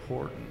 really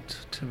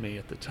important to me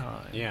at the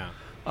time. Yeah.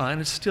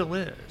 And it still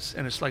is.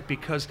 And it's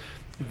because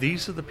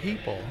these are the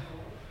people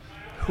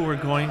who are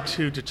going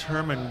to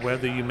determine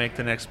whether you make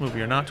the next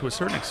movie or not to a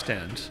certain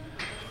extent.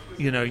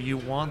 You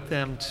want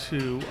them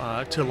to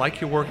like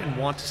your work and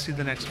want to see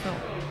the next film.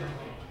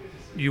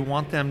 You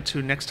want them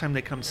to, next time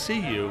they come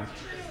see you,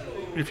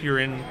 if you're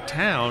in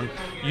town,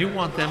 you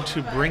want them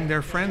to bring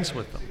their friends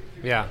with them.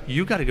 Yeah.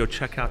 You got to go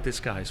check out this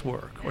guy's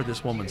work or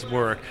this woman's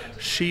work.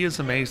 She is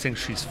amazing.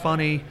 She's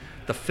funny.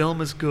 The film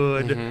is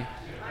good. Mm-hmm.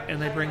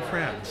 And they bring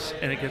friends,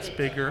 and it gets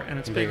bigger and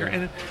it's bigger.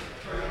 And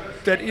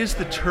that is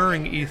the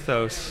touring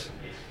ethos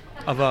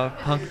of a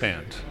punk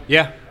band.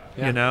 Yeah.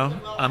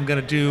 I'm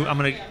gonna do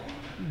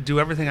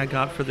everything I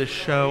got for this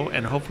show,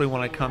 and hopefully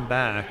when I come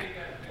back,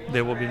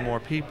 there will be more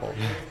people.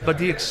 But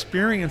the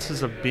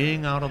experiences of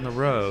being out on the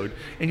road,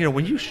 and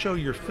when you show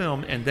your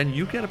film and then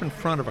you get up in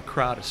front of a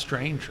crowd of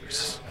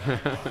strangers,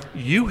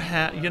 you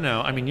have,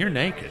 you're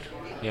naked.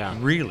 Yeah.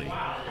 Really.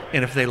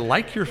 And if they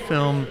like your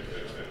film,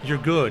 you're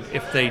good.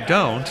 If they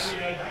don't,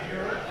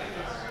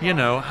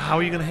 how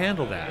are you going to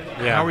handle that?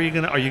 Yeah. Are you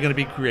going to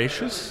be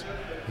gracious?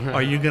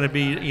 Are you going to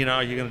be,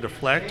 are you going to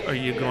deflect? Are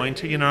you going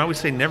to, I always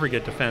say never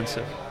get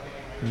defensive.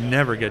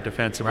 Never get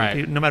defensive.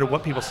 Right. No matter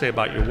what people say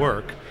about your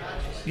work,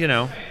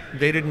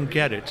 they didn't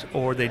get it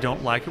or they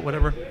don't like it,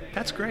 whatever.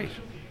 That's great.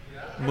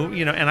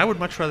 And I would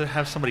much rather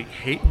have somebody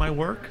hate my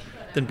work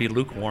than be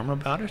lukewarm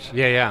about it.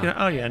 Yeah.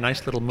 Oh yeah,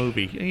 nice little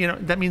movie.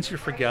 That means you're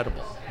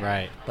forgettable.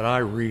 Right. But I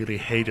really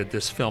hated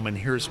this film, and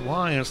here's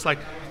why. And it's like,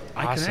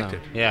 I Awesome.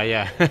 connected.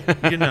 Yeah.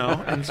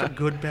 And it's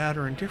good, bad,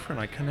 or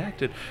indifferent. I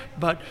connected.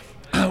 But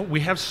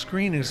we have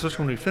screenings,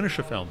 especially when we finish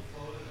a film.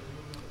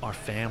 Our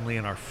family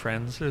and our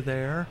friends are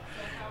there,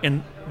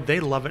 and they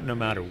love it no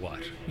matter what.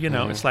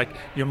 It's like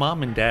your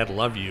mom and dad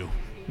love you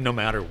no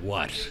matter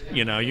what.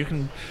 You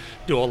can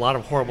do a lot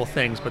of horrible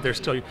things, but they're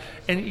still,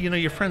 and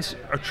your friends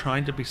are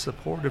trying to be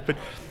supportive, but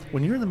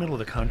when you're in the middle of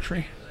the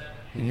country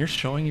and you're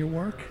showing your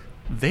work,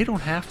 they don't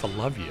have to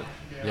love you.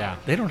 Yeah.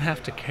 They don't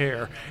have to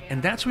care,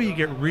 and that's where you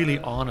get really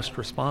honest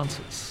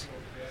responses.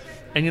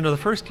 And the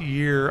first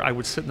year I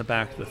would sit in the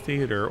back of the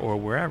theater or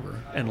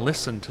wherever and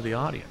listen to the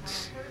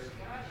audience.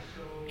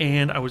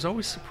 And I was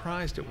always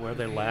surprised at where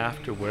they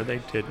laughed or where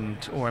they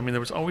didn't. Or, there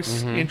was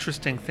always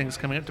interesting things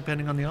coming up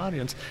depending on the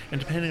audience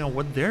and depending on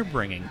what they're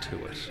bringing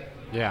to it.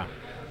 Yeah.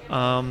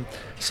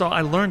 So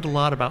I learned a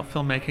lot about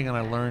filmmaking, and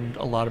I learned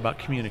a lot about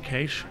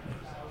communication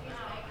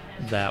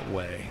that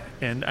way.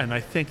 And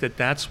I think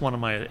that's one of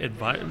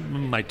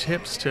my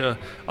tips to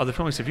other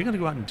filmmakers. If you're going to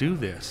go out and do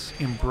this,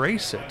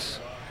 embrace it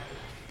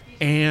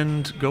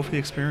and go for the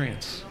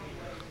experience.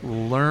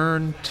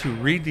 Learn to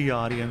read the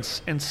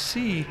audience and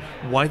see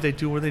why they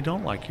do or they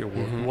don't like your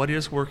work. What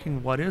is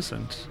working, what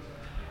isn't.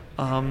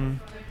 And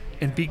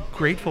be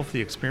grateful for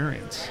the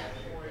experience.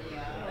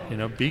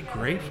 Be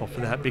grateful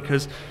for that,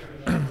 because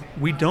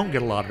we don't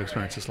get a lot of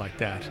experiences like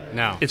that.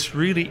 No. It's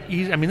really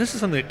easy. This is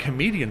something that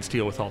comedians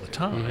deal with all the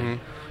time.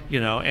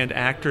 And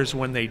actors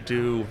when they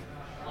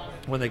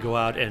go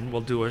out and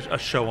will do a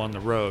show on the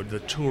road,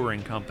 the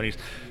touring companies,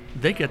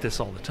 they get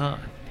this all the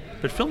time.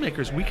 But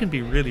filmmakers, we can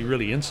be really,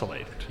 really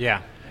insulated.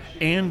 Yeah.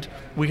 And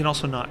we can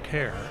also not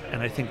care. And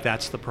I think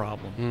that's the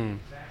problem.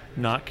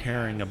 Not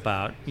caring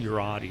about your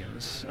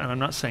audience. And I'm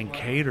not saying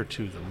cater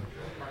to them.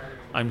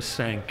 I'm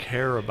saying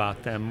care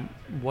about them.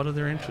 What are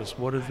their interests?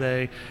 What are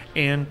they?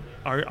 And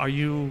are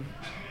you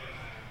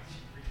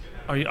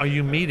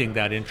meeting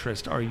that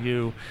interest? Are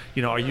you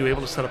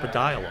able to set up a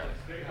dialogue?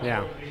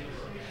 Yeah.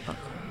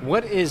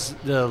 What is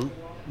the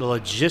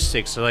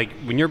logistics? So, like,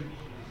 when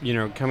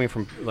you're, coming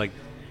from, like,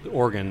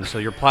 Oregon, so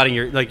you're plotting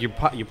you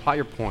plot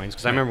your points,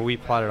 because I remember we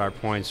plotted our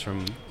points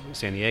from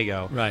San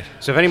Diego. Right.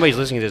 So if anybody's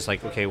listening to this,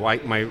 like, okay,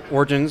 my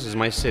origins is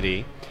my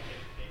city.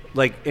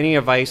 Like, any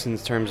advice in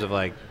terms of,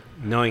 like,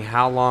 knowing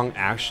how long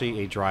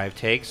actually a drive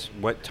takes,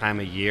 what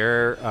time of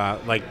year,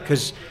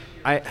 because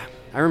I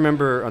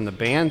remember on the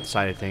band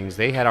side of things,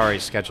 they had already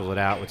scheduled it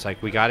out. It's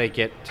like, we got to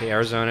get to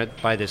Arizona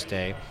by this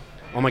day.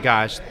 Oh my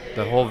gosh,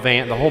 the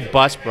whole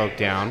bus broke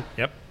down.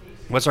 Yep.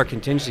 What's our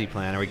contingency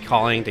plan? Are we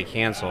calling to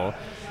cancel?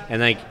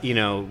 And, like, they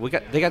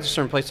got to a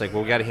certain place, like,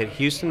 well, we got to hit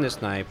Houston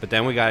this night, but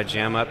then we got to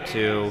jam up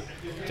to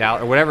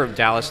Dallas or whatever,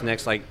 Dallas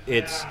next. Like,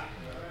 it's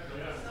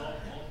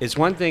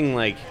one thing,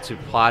 like, to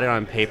plot it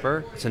on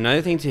paper. It's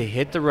another thing to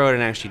hit the road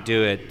and actually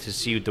do it, to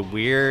see the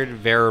weird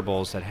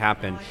variables that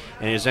happen.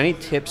 And is there any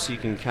tips you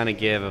can kind of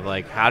give of,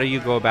 like, how do you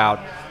go about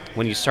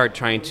when you start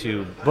trying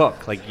to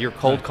book? Like, you're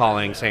cold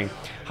calling, saying,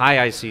 hi,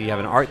 I see you have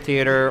an art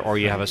theater or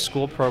you have a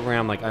school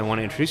program. Like, I want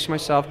to introduce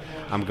myself.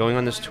 I'm going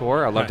on this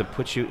tour. I'd love to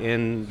put you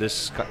in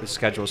this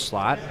scheduled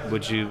slot.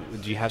 Do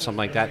you have something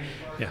like that?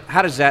 Yeah.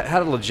 How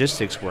do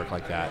logistics work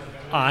like that?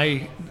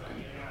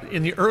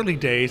 In the early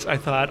days, I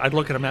thought I'd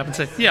look at a map and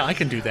say, yeah, I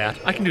can do that.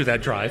 I can do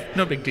that drive.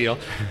 No big deal.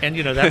 And,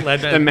 that led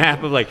to... the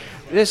map of, like,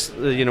 this,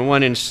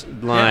 1-inch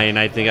line,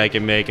 I think I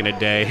can make in a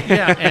day.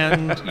 Yeah,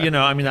 and,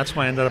 that's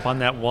why I ended up on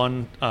that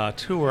one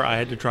tour. I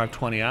had to drive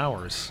 20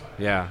 hours.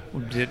 Yeah.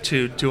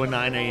 To do a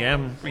 9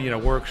 a.m.,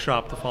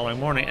 workshop the following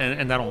morning,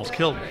 and that almost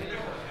killed me.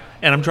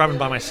 And I'm driving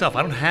by myself.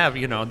 I don't have,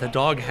 the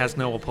dog has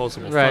no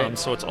opposable thumbs,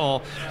 so it's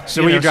all...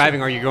 So when you're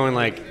driving, are you going,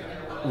 like...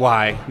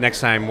 Why?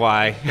 Next time,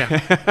 why? Yeah.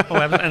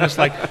 And it's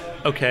like,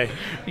 okay,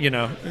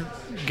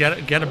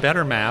 get a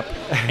better map,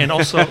 and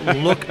also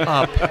look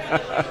up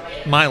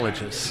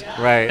mileages.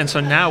 Right. And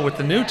so now with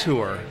the new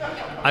tour,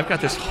 I've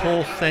got this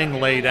whole thing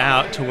laid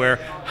out to where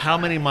how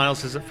many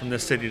miles is it from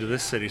this city to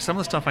this city? Some of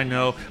the stuff I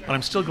know, but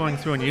I'm still going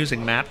through and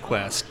using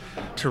MapQuest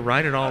to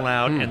write it all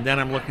out, and then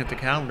I'm looking at the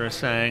calendar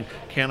saying,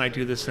 can I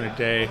do this in a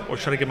day, or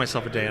should I give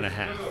myself a day and a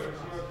half?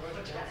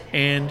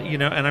 And,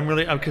 and I'm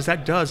really, because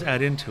that does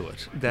add into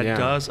it. That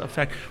does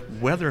affect,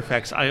 weather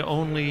effects. I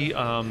only,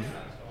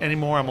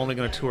 anymore, I'm only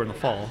going to tour in the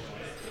fall,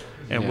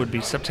 and would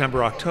be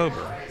September,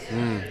 October.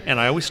 And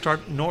I always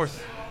start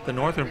the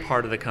northern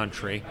part of the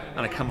country,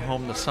 and I come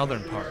home the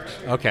southern part.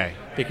 Okay.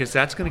 Because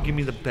that's going to give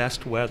me the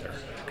best weather.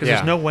 Because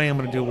there's no way I'm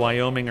going to do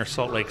Wyoming or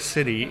Salt Lake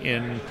City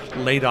in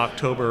late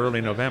October, early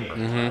November.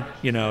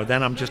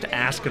 Then I'm just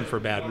asking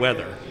for bad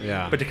weather.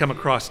 Yeah. But to come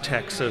across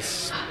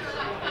Texas,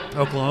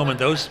 Oklahoma,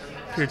 those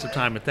periods of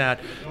time with that,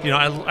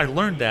 I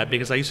learned that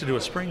because I used to do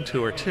a spring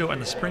tour too,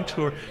 and the spring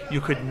tour you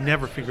could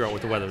never figure out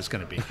what the weather was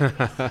going to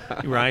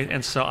be, right?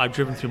 And so I've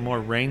driven through more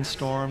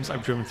rainstorms,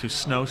 I've driven through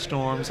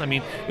snowstorms. I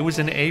mean, it was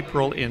in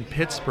April in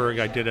Pittsburgh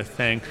I did a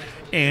thing,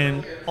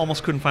 and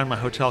almost couldn't find my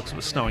hotel because it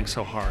was snowing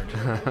so hard,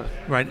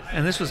 right?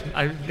 And this was,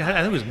 I think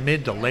it was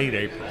mid to late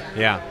April.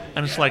 Yeah.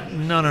 And it's like,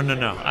 no.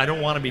 I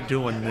don't want to be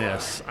doing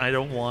this. I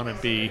don't want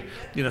to be,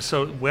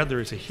 so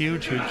weather is a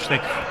huge, huge thing.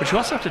 But you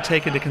also have to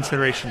take into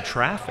consideration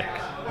traffic,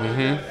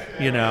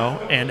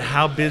 and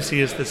how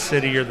busy is the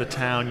city or the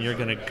town you're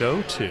going to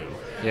go to.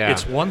 Yeah.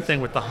 It's one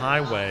thing with the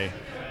highway.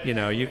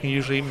 You can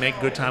usually make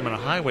good time on a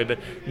highway, but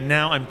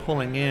now I'm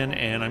pulling in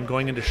and I'm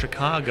going into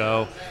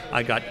Chicago.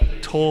 I got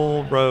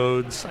toll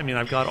roads. I mean,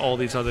 I've got all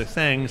these other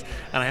things,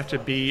 and I have to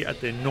be at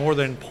the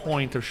northern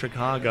point of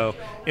Chicago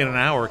in an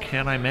hour.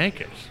 Can I make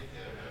it?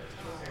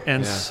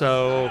 And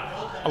so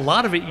a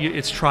lot of it,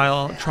 it's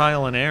trial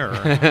and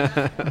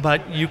error,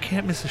 but you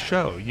can't miss a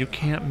show. You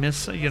can't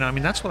miss,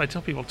 that's what I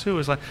tell people too,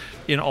 is like,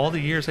 in all the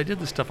years I did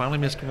this stuff, I only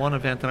missed one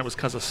event, and it was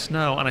because of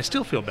snow, and I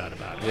still feel bad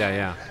about it.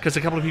 Yeah. Because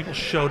a couple of people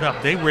showed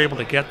up. They were able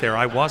to get there.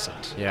 I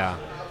wasn't. Yeah.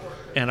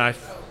 And I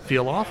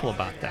feel awful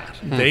about that.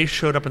 They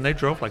showed up and they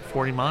drove like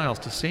 40 miles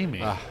to see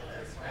me.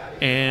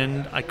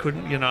 And I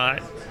couldn't, I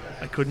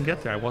couldn't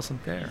get there. I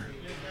wasn't there.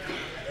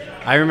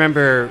 I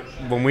remember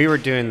when we were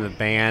doing the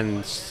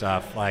band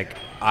stuff, like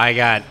I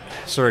got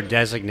sort of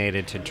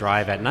designated to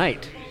drive at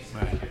night.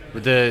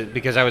 Right.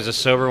 Because I was a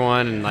sober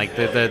one, and like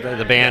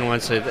the band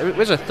it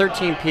was a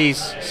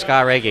 13-piece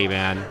ska reggae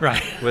band.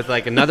 Right. With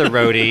like another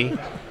roadie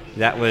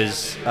that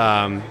was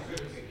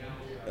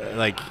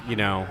like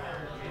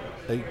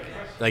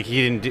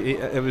he didn't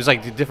it was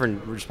like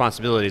different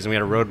responsibilities, and we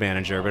had a road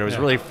manager, but it was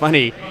really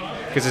funny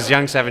because this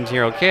young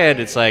 17-year-old kid,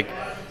 it's like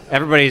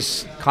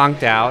everybody's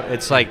conked out.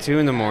 It's like 2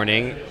 a.m,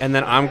 and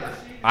then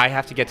I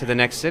have to get to the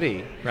next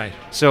city. Right.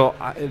 So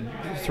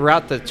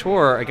throughout the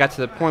tour, I got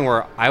to the point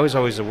where I was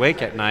always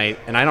awake at night,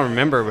 and I don't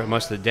remember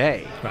most of the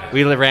day. Right.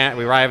 We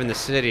arrive in the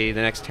city,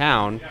 the next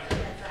town,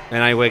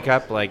 and I wake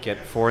up like at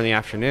 4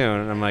 p.m,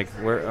 and I'm like,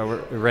 we're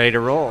ready to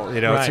roll.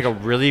 It's like a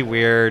really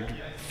weird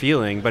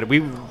feeling. But we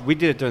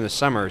did it during the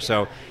summer,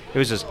 so it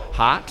was just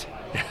hot.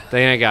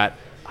 Then I got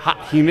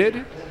hot,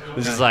 humid.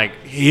 This is like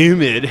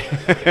humid,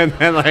 and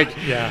then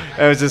it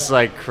was just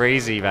like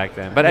crazy back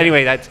then. But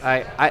anyway, I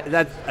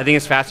think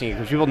it's fascinating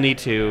because people need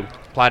to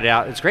plot it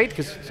out. It's great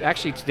because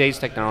actually today's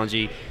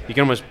technology, you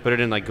can almost put it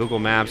in like Google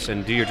Maps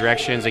and do your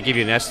directions. They give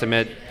you an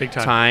estimate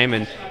time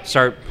and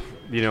start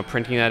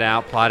printing that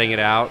out, plotting it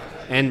out,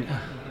 and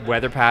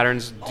weather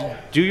patterns.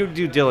 Do your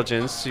due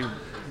diligence to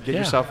get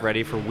yourself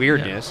ready for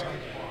weirdness,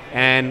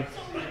 and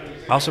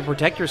also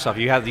protect yourself.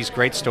 You have these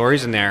great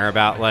stories in there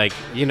about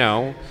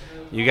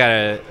you got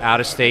an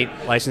out-of-state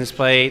license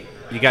plate.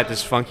 You got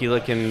this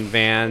funky-looking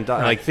van.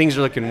 Like things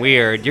are looking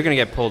weird. You're gonna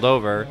get pulled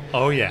over.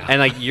 Oh yeah. And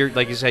like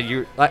you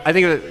said, I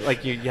think of it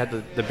like you had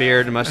the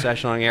beard and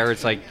mustache, long hair.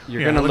 It's like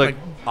you're gonna look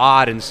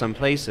odd in some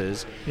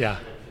places. Yeah.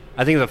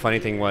 I think the funny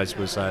thing was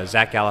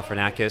Zach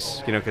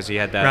Galifianakis. Because he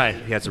had that. Right.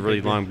 He has a really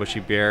long bushy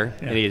beard,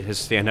 and his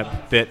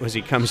stand-up bit was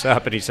he comes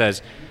up and he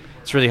says,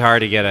 "It's really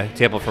hard to get a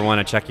table for one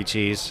at Chuck E.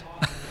 Cheese."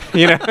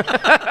 Yeah.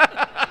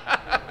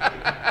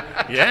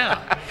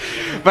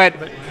 But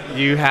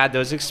you had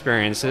those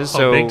experiences,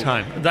 so big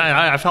time.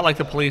 I felt like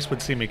the police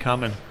would see me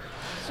coming,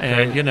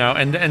 and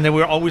and they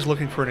were always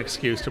looking for an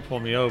excuse to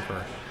pull me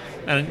over.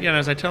 And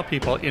as I tell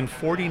people, in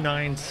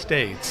 49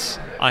 states,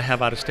 I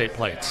have out-of-state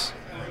plates,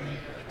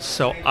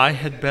 so I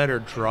had better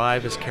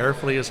drive as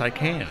carefully as I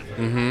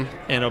can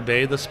and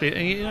obey the speed.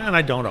 And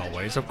I don't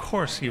always, of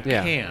course, you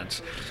can't,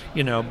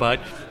 but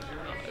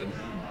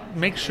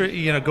make sure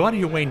go out of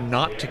your way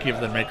not to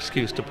give them an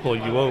excuse to pull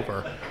you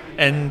over.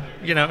 And,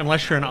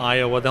 unless you're in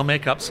Iowa, they'll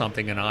make up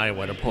something in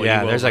Iowa to pull you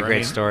over. Yeah, there's a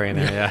great story in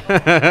there,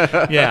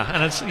 Yeah,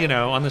 and it's,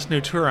 on this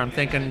new tour, I'm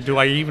thinking, do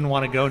I even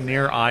want to go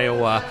near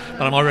Iowa?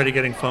 But I'm already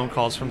getting phone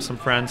calls from some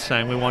friends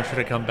saying, we want you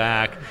to come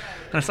back.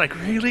 And it's like,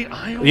 really,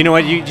 Iowa? You know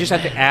what? You just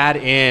have to add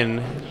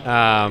in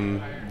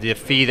the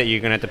fee that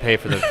you're going to have to pay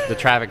for the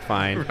traffic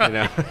fine.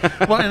 Right.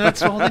 Well, and that's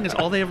the whole thing is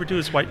all they ever do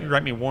is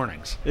write me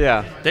warnings.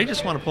 Yeah. They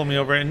just want to pull me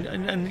over.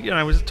 And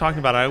I was talking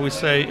about it. I always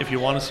say, if you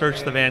want to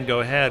search the van,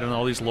 go ahead. And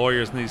all these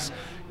lawyers and these,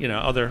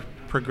 other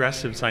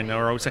progressives I know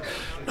are always saying,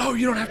 no,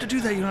 you don't have to do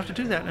that. You don't have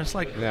to do that. And it's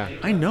like,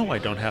 I know I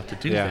don't have to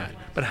do that.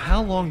 But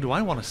how long do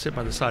I want to sit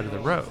by the side of the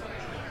road?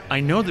 I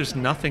know there's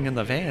nothing in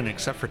the van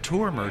except for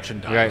tour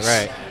merchandise.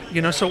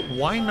 Right. So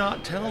why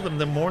not tell them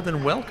they're more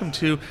than welcome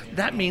to?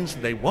 That means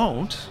they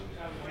won't.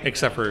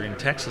 Except for in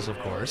Texas, of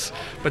course.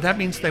 But that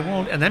means they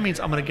won't, and that means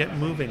I'm going to get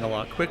moving a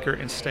lot quicker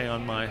and stay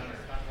on my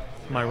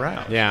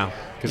route. Yeah,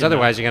 because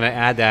otherwise you're going to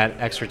add that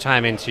extra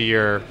time into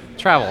your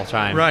travel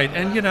time. Right,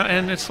 and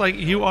and it's like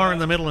you are in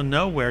the middle of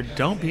nowhere.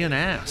 Don't be an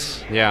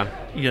ass. Yeah.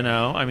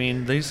 I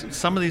mean,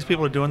 some of these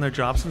people are doing their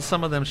jobs, and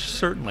some of them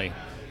certainly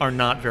are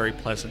not very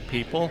pleasant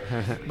people.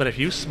 But if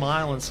you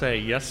smile and say,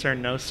 yes, sir,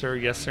 no, sir,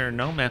 yes, sir,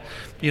 no, ma'am,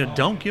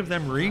 don't give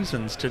them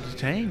reasons to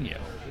detain you.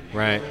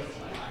 Right.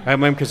 I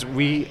remember because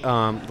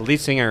the lead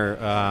singer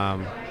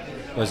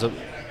was a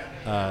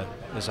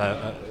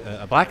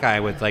black guy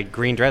with like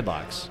green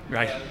dreadlocks.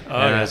 Right. Oh,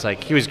 And yeah. I was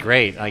like, he was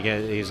great. Like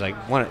he's like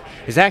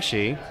he's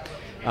actually,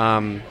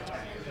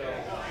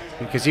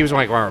 because he was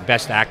like one of our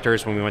best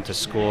actors when we went to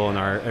school in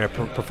our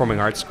performing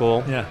arts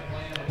school. Yeah.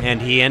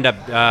 And he ended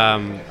up,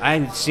 I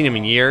hadn't seen him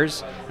in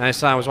years, and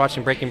I was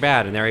watching Breaking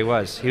Bad, and there he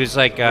was. He was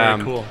like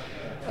Very cool.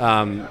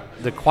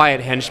 The quiet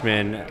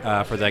henchman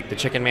for like the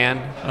Chicken Man,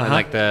 and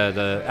like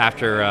the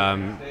after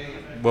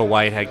Will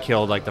White had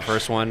killed like the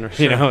first one,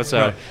 So,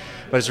 Right.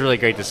 but it's really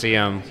great to see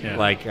him Yeah.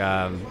 like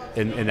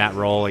in that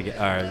role,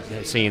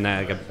 seeing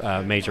that like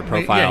a major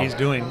profile. Yeah,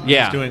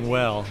 he's doing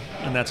well,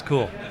 and that's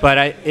cool. But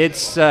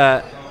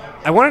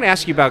I wanted to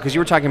ask you about, because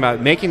you were talking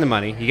about making the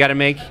money. You got to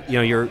make,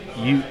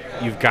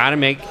 you've got to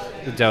make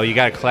the dough. You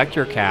got to collect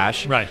your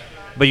cash. Right.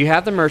 But you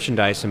have the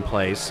merchandise in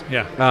place.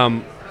 Yeah.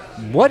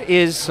 What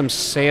is some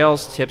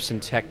sales tips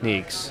and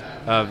techniques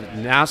of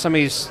now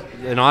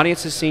an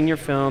audience has seen your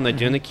film, they're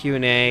doing the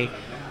Q&A.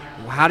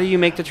 How do you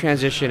make the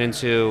transition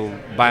into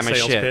buy my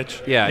Sales shit?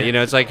 pitch? Yeah,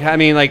 it's like, I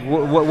mean, like,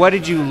 what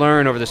did you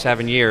learn over the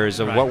 7 years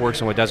of what works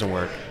and what doesn't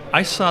work?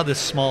 I saw this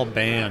small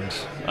band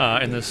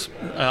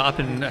up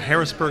in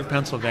Harrisburg,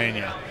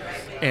 Pennsylvania,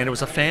 and it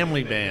was a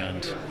family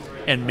band,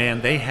 and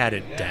man, they had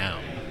it down.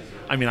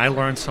 I mean, I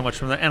learned so much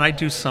from that, and I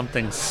do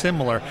something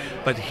similar,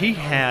 but he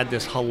had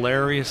this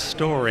hilarious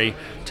story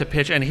to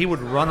pitch, and he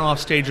would run off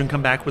stage and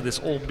come back with this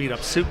old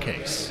beat-up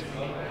suitcase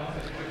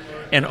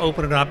and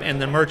open it up, and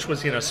the merch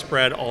was,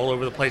 spread all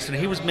over the place, and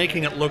he was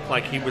making it look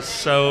like he was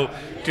so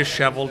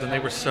disheveled and they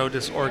were so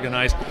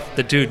disorganized.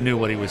 The dude knew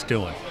what he was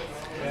doing.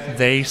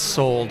 They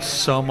sold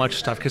so much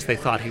stuff because they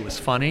thought he was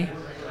funny.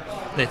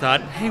 They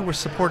thought, hey, we're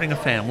supporting a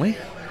family.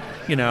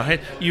 Hey,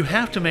 you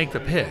have to make the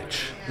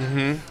pitch.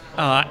 Mm-hmm.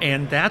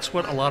 And that's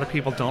what a lot of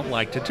people don't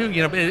like to do.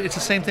 It's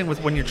the same thing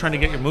with when you're trying to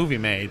get your movie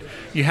made.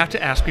 You have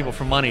to ask people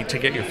for money to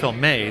get your film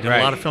made. And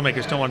Right. a lot of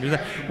filmmakers don't want to do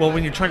that. Well,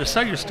 when you're trying to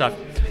sell your stuff,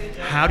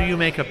 how do you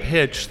make a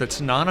pitch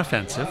that's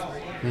non-offensive?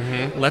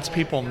 Mm-hmm. Lets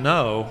people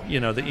know,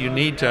 that you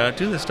need to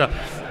do this stuff.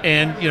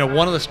 And,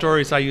 one of the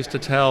stories I used to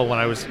tell when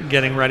I was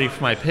getting ready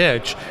for my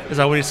pitch is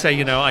I would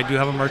say, I do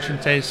have a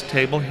merchandise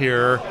table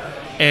here,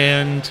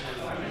 and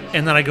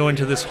then I go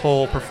into this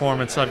whole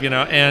performance of,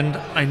 and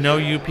I know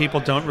you people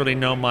don't really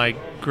know my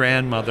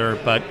grandmother,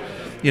 but,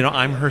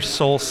 I'm her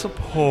sole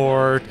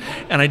support,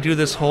 and I do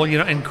this whole,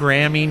 and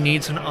Grammy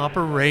needs an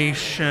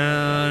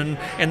operation,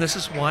 and this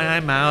is why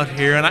I'm out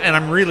here, and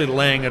I'm really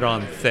laying it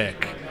on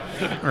thick,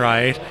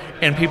 right?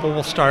 And people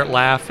will start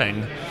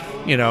laughing,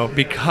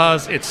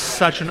 because it's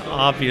such an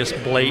obvious,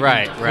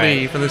 blatant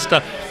plea for this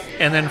stuff.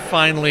 And then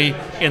finally,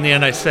 in the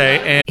end, I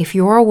say, If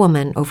you're a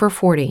woman over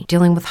 40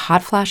 dealing with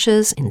hot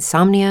flashes,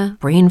 insomnia,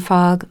 brain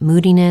fog,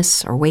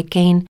 moodiness, or weight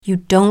gain, you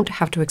don't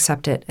have to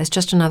accept it as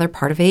just another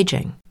part of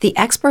aging. The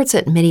experts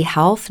at MIDI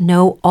Health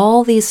know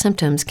all these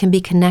symptoms can be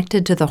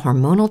connected to the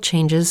hormonal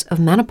changes of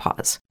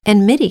menopause.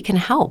 And MIDI can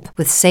help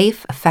with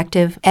safe,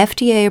 effective,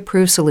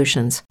 FDA-approved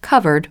solutions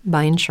covered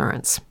by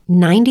insurance.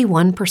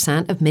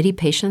 91% of MIDI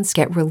patients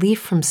get relief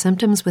from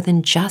symptoms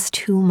within just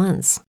 2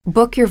 months.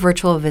 Book your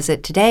virtual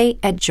visit today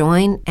at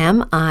joinmidi.com.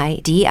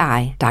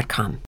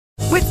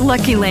 With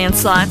Lucky Land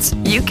Slots,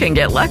 you can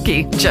get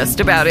lucky just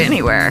about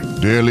anywhere.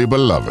 Dearly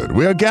beloved,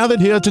 we are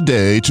gathered here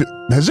today to...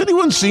 Has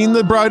anyone seen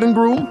the bride and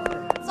groom?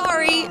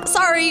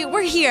 Sorry,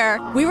 we're here.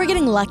 We were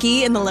getting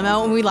lucky in the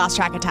limo and we lost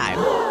track of time.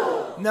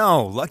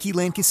 No, Lucky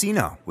Land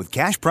Casino, with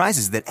cash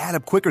prizes that add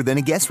up quicker than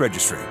a guest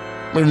registry.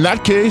 In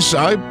that case,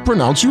 I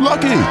pronounce you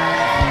lucky.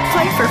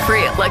 Play for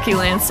free at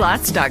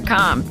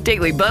LuckyLandSlots.com.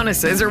 Daily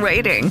bonuses are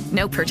waiting.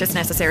 No purchase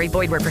necessary.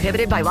 Void where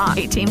prohibited by law.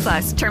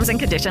 18+. Terms and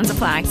conditions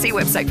apply. See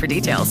website for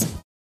details.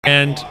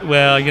 and,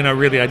 well,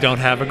 really, I don't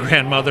have a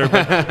grandmother,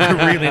 but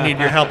I really need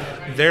your help.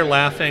 They're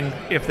laughing.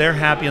 If they're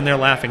happy and they're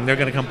laughing, they're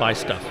going to come buy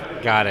stuff.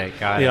 Got it.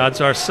 The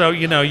odds are. So,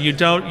 you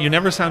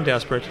never sound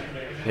desperate.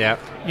 Yeah.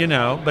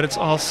 But it's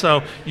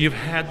also, you've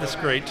had this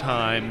great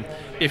time.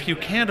 If you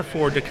can't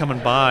afford to come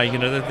and buy,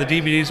 the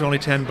DVDs are only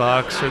 $10,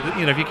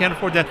 or, if you can't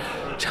afford that,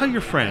 tell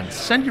your friends.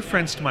 Send your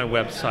friends to my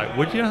website,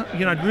 would you?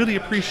 I'd really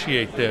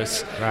appreciate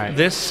this. Right.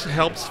 This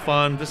helps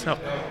fund, this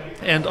helps.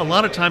 And a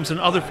lot of times, and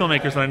other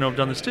filmmakers that I know have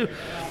done this too,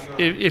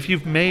 if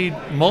you've made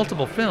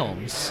multiple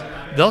films,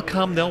 they'll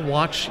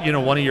watch,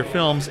 one of your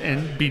films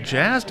and be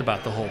jazzed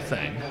about the whole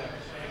thing.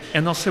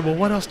 And they'll say, well,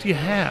 what else do you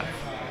have?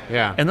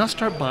 Yeah. And they'll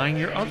start buying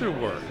your other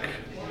work.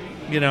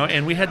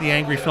 And we had the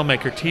Angry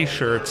Filmmaker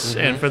T-shirts,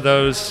 and for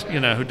those,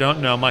 who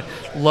don't know, my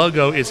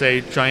logo is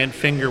a giant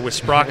finger with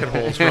sprocket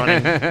holes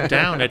running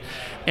down it,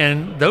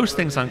 and those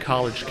things on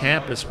college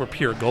campus were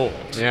pure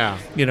gold. Yeah.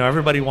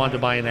 Everybody wanted to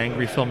buy an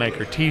Angry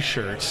Filmmaker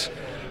T-shirts.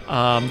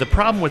 The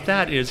problem with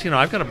that is,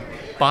 I've got to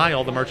buy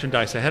all the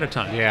merchandise ahead of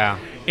time. Yeah.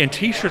 And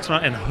T-shirts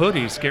and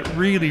hoodies get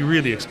really,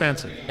 really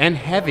expensive. And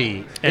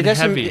heavy. And it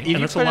doesn't, heavy. If And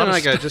you it's a put lot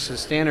in of just a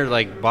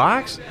standard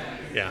box,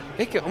 Yeah.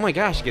 Oh my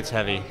gosh, it gets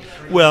heavy.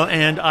 Well,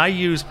 and I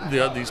use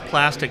these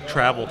plastic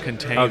travel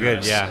containers. Oh,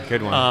 good. Yeah,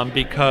 good one.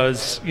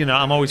 Because,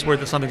 I'm always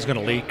worried that something's going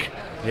to leak.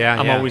 Yeah,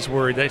 I'm always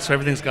worried that so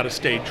everything's got to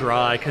stay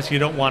dry because you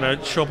don't want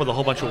to show up with a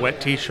whole bunch of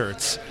wet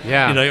T-shirts.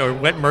 Yeah. Or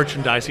wet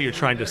merchandise that you're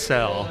trying to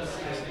sell.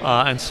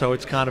 And so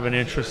it's kind of an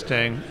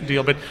interesting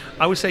deal. But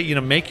I would say,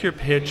 make your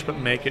pitch, but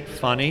make it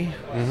funny.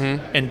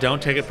 Mm-hmm. And don't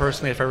take it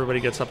personally if everybody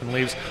gets up and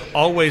leaves.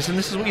 Always, and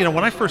this is,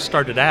 when I first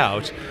started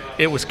out,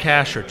 it was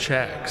cash or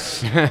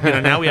checks.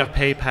 Now we have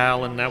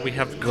PayPal, and now we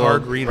have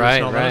card readers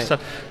and all that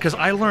stuff. Because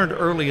I learned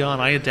early on,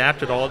 I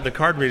adapted all the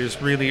card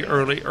readers really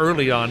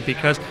early on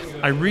because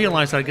I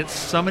realized I get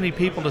so many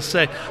people to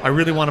say, I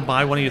really want to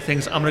buy one of your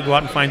things. I'm going to go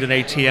out and find an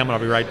ATM, and I'll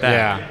be right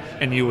back. Yeah.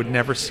 And you would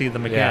never see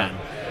them again.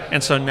 Yeah.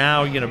 And so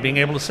now, being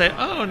able to say,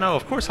 oh, no,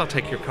 of course I'll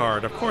take your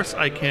card. Of course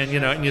I can,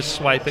 and you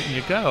swipe it and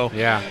you go.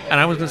 Yeah. And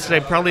I was going to say,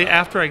 probably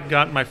after I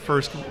got my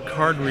first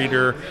card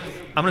reader,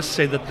 I'm going to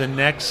say that the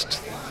next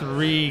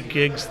 3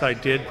 gigs that I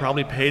did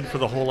probably paid for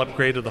the whole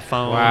upgrade of the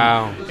phone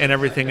and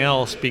everything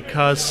else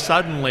because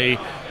suddenly,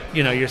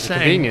 you're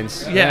saying...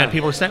 Convenience. Yeah, and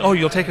people are saying, oh,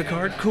 you'll take a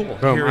card? Cool.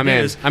 Boom, Here I'm it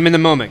in. is. I'm in the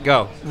moment.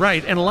 Go.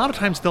 Right. And a lot of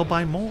times they'll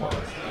buy more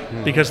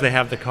because they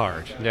have the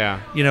card. Yeah.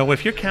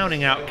 If you're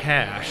counting out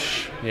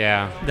cash...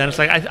 Yeah. Then it's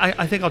like,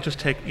 I think I'll just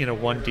take,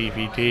 one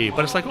DVD.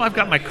 But it's like, I've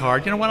got my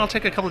card. You know what? I'll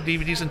take a couple of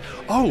DVDs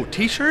and,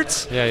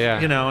 T-shirts? Yeah.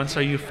 And so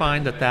you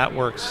find that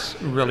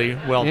works really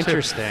well,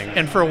 Interesting. too.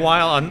 And for a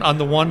while, on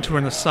the one tour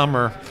in the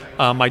summer,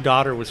 my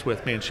daughter was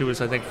with me, and she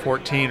was, I think,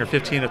 14 or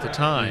 15 at the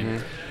time.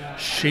 Mm-hmm.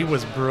 She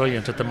was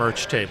brilliant at the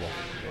merch table.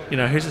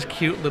 Here's this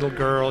cute little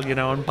girl,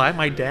 and buy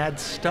my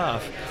dad's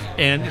stuff.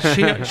 And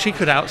she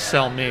could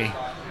outsell me.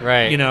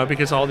 Right.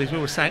 Because all these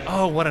people were saying,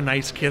 oh, what a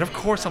nice kid. Of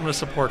course I'm going to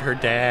support her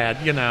dad,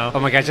 Oh,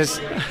 my gosh.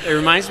 It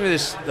reminds me of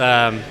this.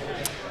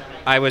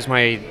 I was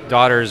my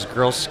daughter's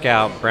Girl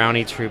Scout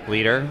brownie troop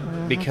leader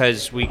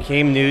because we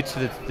came new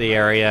to the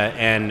area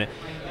and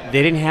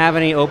they didn't have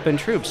any open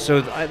troops.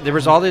 So there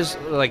was all this,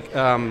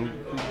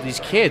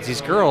 these kids,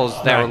 these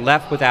girls that were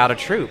left without a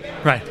troop.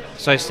 Right.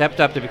 So I stepped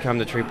up to become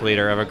the troop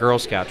leader of a Girl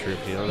Scout troop.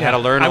 Had to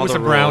learn all the rules. I was a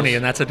brownie,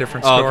 and that's a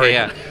different story. Okay,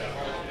 yeah.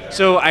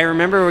 So I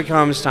remember when it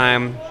comes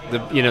time,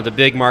 the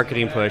big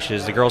marketing push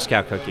is the Girl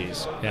Scout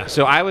cookies. Yeah.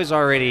 So I was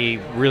already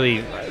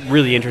really,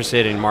 really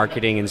interested in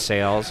marketing and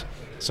sales.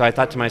 So I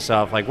thought to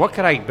myself, what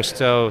could I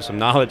bestow some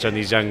knowledge on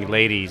these young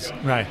ladies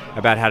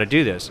about how to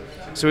do this?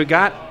 So I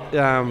got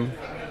them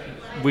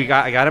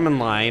in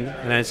line,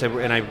 and I said,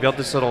 and I built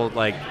this little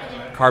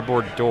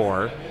cardboard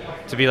door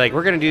to be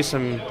we're going to do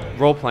some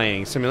role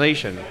playing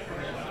simulation.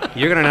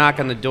 You're going to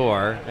knock on the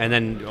door, and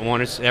then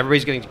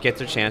everybody's going to get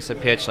their chance to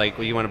pitch,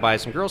 you want to buy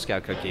some Girl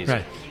Scout cookies.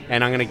 Right.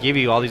 And I'm going to give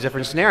you all these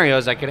different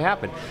scenarios that could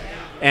happen.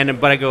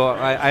 But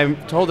I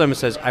told them, it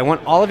says, I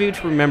want all of you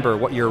to remember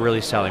what you're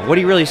really selling. What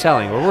are you really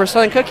selling? Well, we're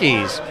selling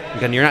cookies.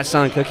 And you're not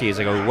selling cookies.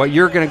 I go, what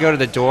you're going to go to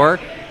the door,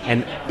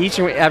 and each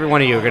and every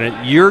one of you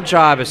your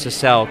job is to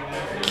sell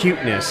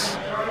cuteness.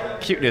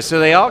 So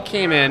they all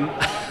came in.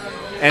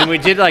 And we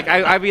did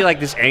I'd be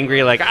this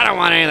angry, I don't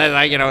want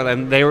anything,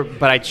 and they were,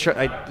 but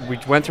we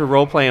went through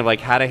role playing of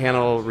how to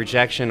handle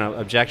rejection,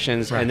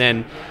 objections, and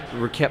then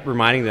we kept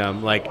reminding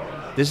them,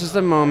 this is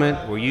the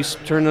moment where you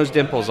turn those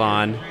dimples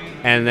on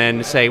and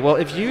then say, well,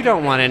 if you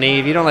don't want any,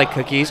 if you don't like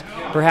cookies,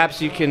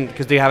 perhaps you can,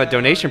 because they have a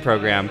donation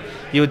program,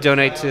 you would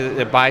donate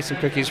to buy some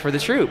cookies for the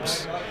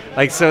troops.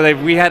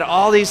 We had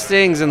all these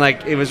things, and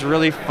it was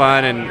really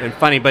fun and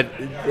funny, but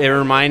it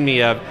reminded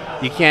me of,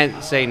 you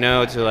can't say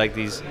no to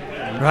these.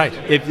 Right.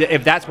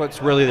 If that's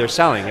what's really they're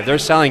selling. If they're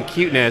selling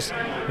cuteness,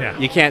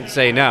 you can't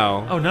say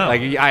no. Oh, no.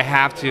 I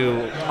have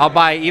to. I'll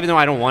buy, even though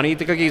I don't want to eat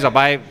the cookies, I'll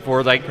buy it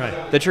for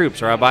the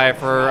troops, or I'll buy it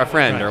for a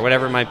friend, or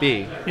whatever it might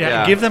be.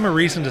 Yeah, give them a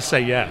reason to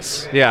say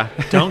yes. Yeah.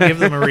 Don't give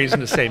them a reason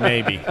to say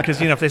maybe.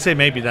 Because, if they say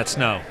maybe, that's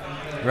no.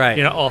 Right.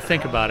 I'll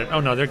think about it. Oh,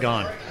 no, they're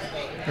gone.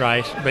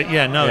 Right. But,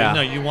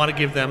 no, you want to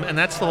give them, and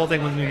that's the whole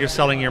thing when you're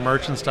selling your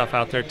merch and stuff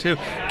out there, too.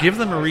 Give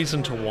them a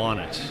reason to want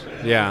it.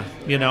 Yeah.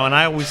 And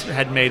I always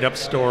had made up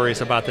stories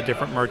about the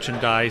different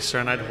merchandise,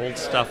 and I'd hold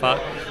stuff up,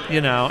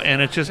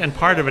 and it's just, and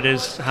part of it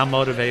is how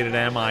motivated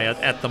am I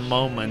at the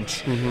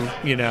moment,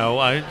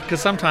 because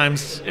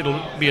sometimes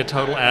it'll be a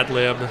total ad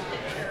lib,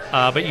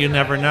 but you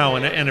never know.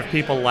 And if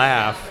people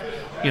laugh,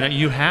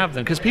 you have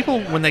them. Because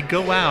people, when they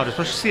go out,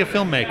 especially see a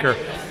filmmaker,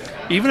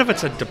 even if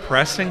it's a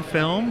depressing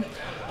film,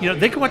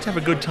 they go out to have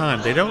a good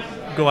time. They don't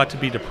go out to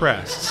be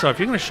depressed. So if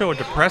you're going to show a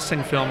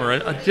depressing film or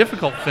a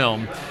difficult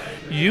film,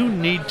 you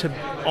need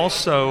to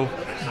also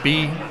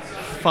be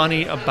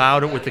funny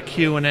about it with the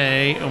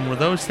Q&A and with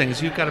those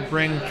things. You've got to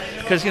bring,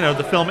 because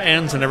the film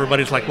ends and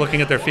everybody's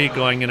looking at their feet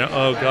going,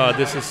 oh God,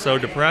 this is so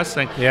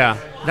depressing. Yeah.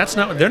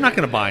 They're not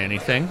going to buy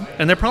anything,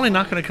 and they're probably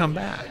not going to come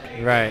back.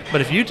 Right.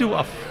 But if you do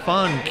a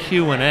fun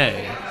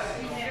Q&A,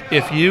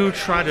 if you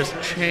try to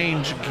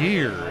change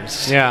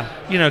gears,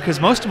 because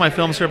most of my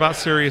films are about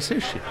serious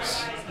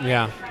issues.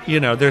 Yeah.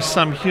 There's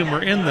some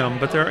humor in them,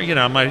 but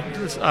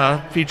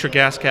my feature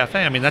Gas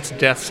Cafe, that's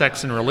death,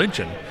 sex, and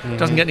religion. Mm-hmm. It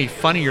doesn't get any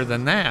funnier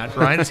than that,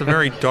 right? It's a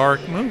very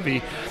dark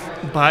movie.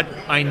 but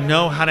I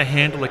know how to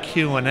handle a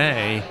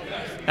Q&A,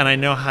 and I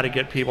know how to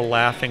get people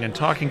laughing and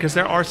talking, because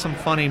there are some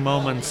funny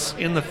moments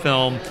in the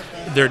film.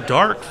 They're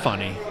dark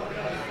funny,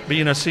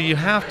 but so you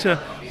have to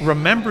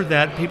remember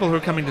that people who are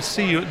coming to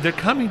see you, they're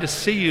coming to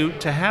see you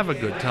to have a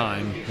good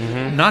time,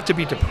 not to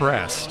be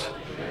depressed.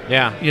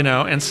 Yeah.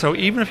 And so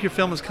even if your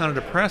film is kind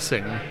of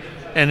depressing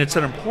and it's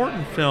an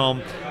important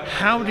film,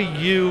 how do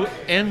you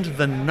end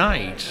the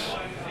night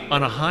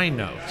on a high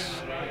note?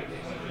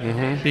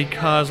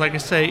 Because, like I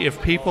say,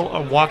 if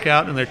people walk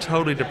out and they're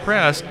totally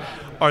depressed,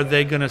 are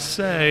they going to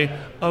say,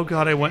 oh,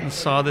 God, I went and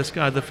saw this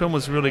guy. The film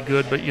was really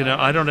good, but,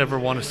 I don't ever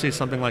want to see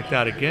something like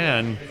that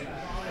again.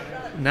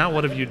 Now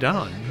what have you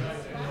done?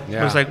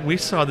 Yeah. It was like, we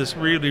saw this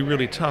really,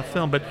 really tough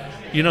film, but,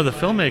 the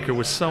filmmaker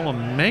was so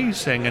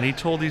amazing, and he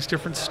told these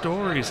different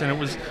stories, and it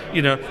was,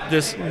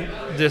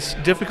 this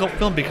difficult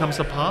film becomes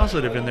a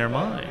positive in their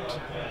mind.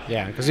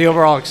 Yeah, because the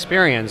overall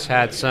experience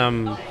had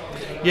some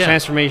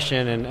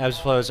transformation and ebbs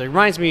and flows. It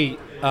reminds me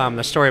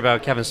the story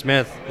about Kevin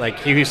Smith. Like,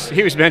 he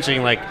was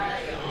mentioning, like,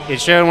 he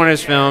showed one of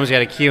his films, he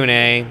had a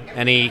Q&A,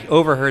 and he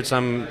overheard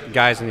some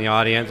guys in the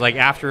audience, like,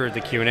 after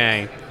the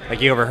Q&A, like,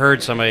 he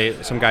overheard some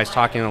guys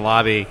talking in the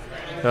lobby.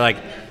 They're like,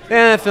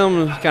 that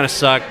film kind of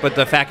sucked, but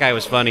the fat guy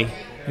was funny.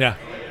 Yeah.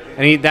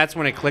 And that's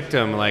when it clicked to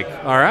him, like,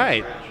 all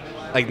right,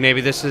 like,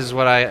 maybe this is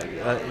what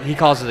he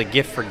calls it a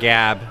gift for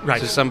gab.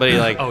 Right. So somebody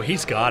like... oh,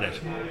 he's got it.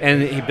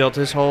 And he built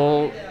his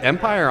whole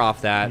empire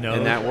off that,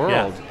 in that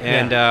world.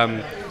 Yeah.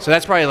 And so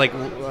that's probably like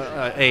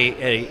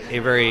a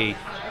very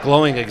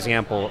glowing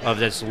example of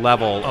this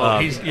level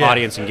of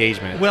audience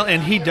engagement. Well,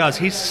 and he does.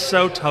 He's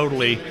so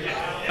totally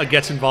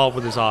gets involved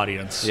with his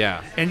audience.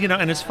 Yeah. And,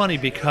 and it's funny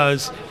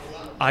because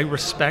I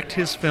respect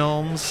his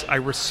films. I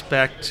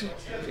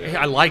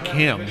like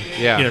him.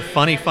 Yeah.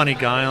 Funny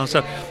guy and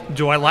stuff.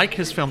 Do I like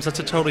his films? That's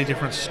a totally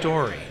different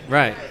story.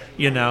 Right.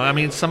 I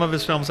mean, some of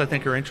his films I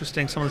think are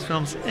interesting. Some of his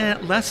films,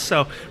 less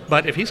so.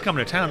 But if he's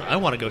coming to town, I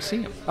want to go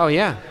see him. Oh,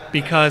 yeah.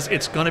 Because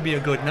it's going to be a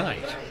good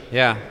night.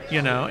 Yeah.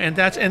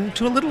 And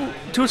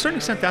to a certain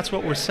extent, that's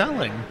what we're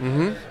selling.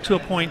 Mm-hmm. To a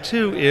point,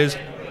 too, is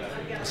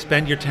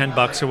spend your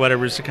 $10 or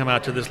whatever it is to come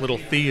out to this little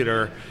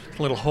theater,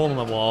 little hole in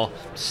the wall,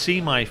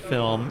 see my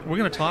film. We're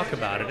going to talk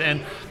about it.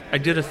 And I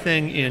did a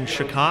thing in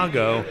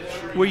Chicago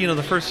where,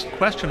 the first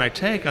question I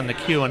take on the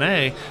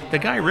Q&A, the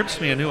guy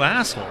rips me a new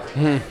asshole.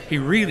 He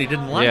really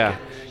didn't like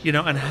it.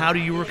 And how do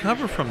you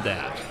recover from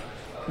that?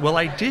 Well,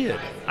 I did.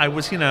 I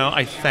was,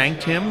 I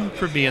thanked him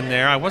for being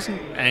there. I wasn't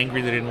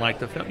angry that he didn't like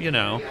the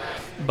film,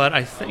 but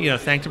I,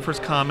 thanked him for his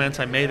comments.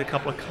 I made a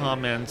couple of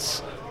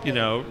comments,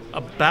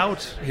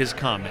 about his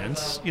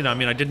comments.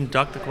 I didn't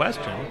duck the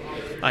question.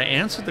 I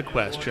answered the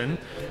question,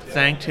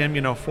 thanked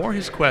him, for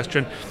his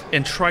question,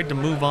 and tried to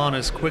move on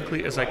as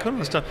quickly as I could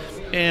and stuff.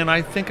 And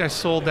I think I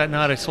sold that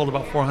night. I sold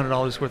about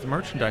 $400 worth of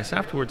merchandise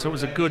afterwards. So it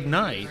was a good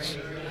night,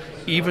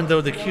 even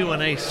though the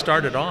Q&A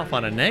started off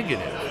on a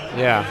negative.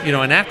 Yeah.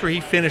 And after he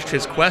finished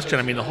his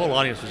question, the whole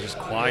audience was just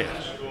quiet.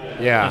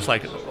 Yeah. I was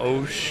like,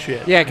 oh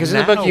shit. Yeah, because in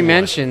the book you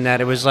mentioned that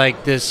it was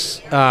like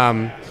this.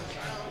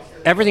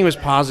 Everything was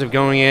positive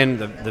going in.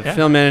 The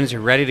film ends. You're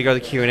ready to go to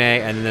the Q&A,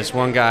 and then this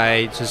one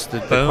guy, just the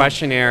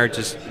questionnaire,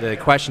 the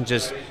question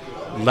just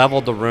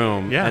leveled the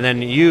room. Yeah. And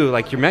then you,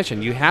 like you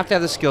mentioned, you have to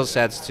have the skill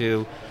sets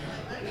to,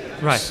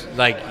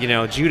 like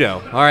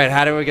judo. All right,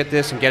 how do we get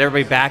this and get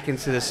everybody back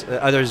into this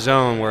other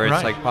zone where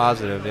it's like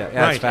positive? Yeah,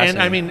 right. It's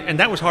fascinating.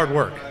 And that was hard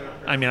work.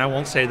 I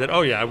won't say that.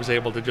 Oh yeah, I was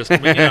able to just.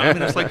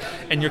 It's like,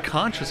 and you're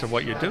conscious of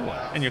what you're doing,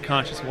 and you're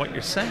conscious of what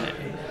you're saying.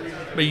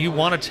 But you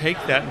want to take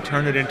that and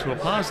turn it into a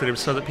positive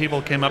so that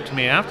people came up to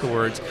me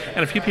afterwards,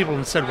 and a few people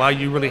have said, wow,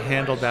 you really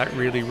handled that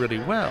really, really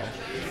well.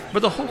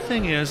 But the whole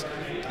thing is,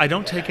 I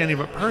don't take any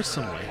of it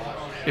personally.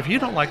 If you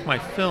don't like my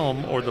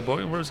film or the book,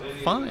 it was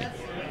fine.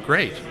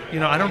 Great.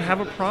 I don't have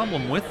a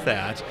problem with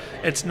that.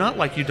 It's not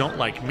like you don't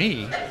like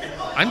me.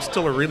 I'm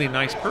still a really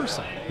nice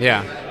person.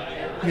 Yeah.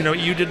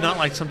 You did not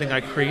like something I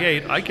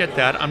create. I get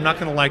that. I'm not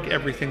going to like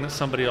everything that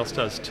somebody else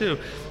does too.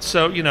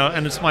 So,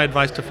 and it's my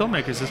advice to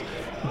filmmakers is,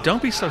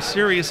 don't be so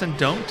serious and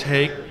don't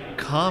take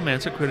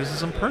comments or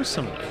criticism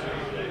personally,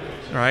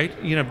 right?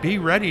 Be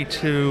ready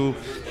to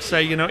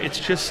say, it's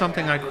just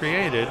something I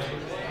created,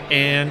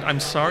 and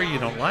I'm sorry you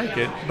don't like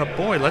it, but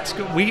boy, let's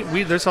go.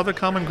 There's other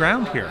common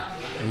ground here.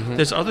 Mm-hmm.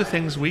 There's other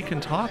things we can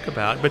talk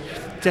about. But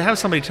to have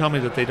somebody tell me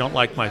that they don't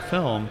like my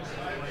film,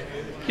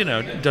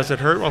 does it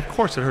hurt? Well, of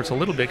course it hurts a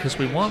little bit because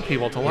we want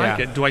people to like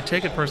it. Do I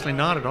take it personally?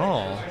 Not at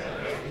all.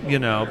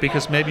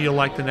 Because maybe you'll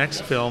like the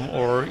next film,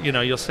 or,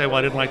 you'll say, well,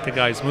 I didn't like the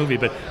guy's movie,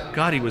 but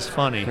God, he was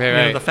funny.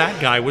 Right. The fat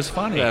guy was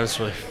funny. That was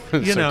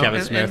really,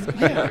 Kevin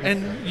Smith.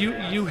 And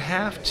you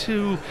have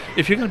to,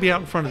 if you're going to be out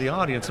in front of the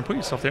audience and put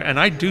yourself there, and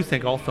I do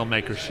think all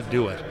filmmakers should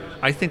do it.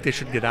 I think they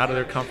should get out of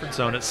their comfort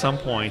zone at some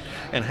point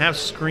and have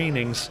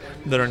screenings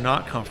that are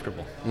not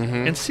comfortable,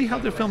 and see how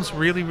their films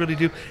really, really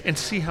do, and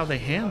see how they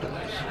handle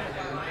it.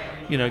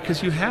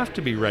 Because you have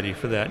to be ready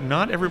for that.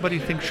 Not everybody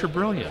thinks you're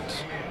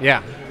brilliant.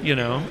 Yeah.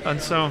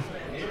 And so,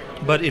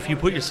 but if you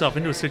put yourself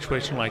into a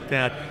situation like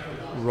that,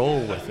 roll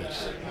with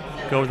it.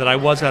 Go with it. I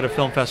was at a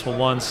film festival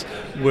once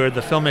where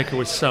the filmmaker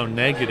was so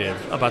negative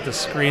about the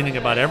screening,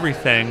 about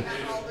everything.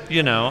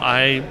 You know,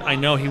 I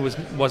know he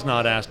was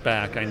not asked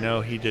back. I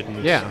know he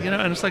didn't. Yeah. You know,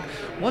 and it's like,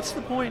 what's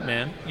the point,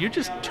 man? You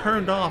just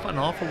turned off an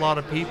awful lot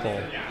of people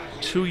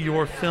to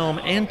your film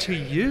and to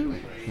you.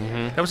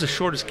 That was the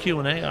shortest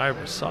Q&A I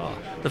ever saw.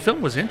 The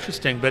film was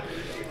interesting, but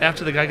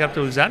after the guy got up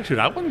to his attitude,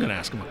 I wasn't going to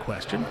ask him a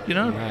question. You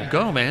know,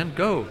 go, man,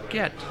 go,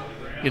 get.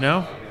 You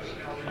know,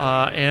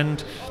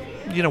 and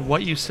you know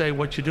what you say,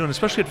 what you do, and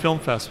especially at film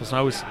festivals. And I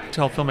always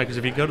tell filmmakers,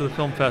 if you go to the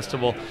film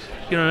festival,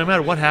 you know, no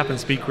matter what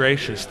happens, be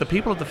gracious. The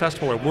people at the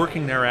festival are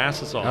working their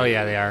asses off. Oh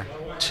yeah, they are.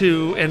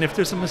 And if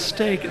there's a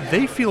mistake,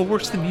 they feel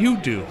worse than you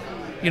do.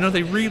 You know,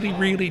 they really,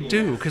 really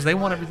do, because they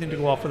want everything to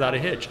go off without a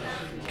hitch.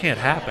 Can't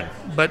happen,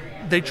 but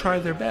they try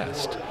their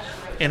best.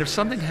 And if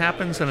something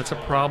happens and it's a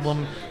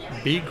problem,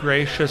 be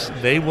gracious.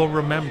 They will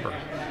remember,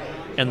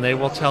 and they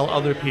will tell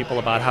other people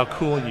about how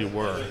cool you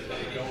were.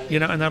 You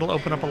know, and that'll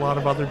open up a lot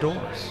of other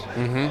doors.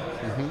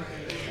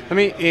 I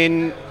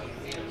mean,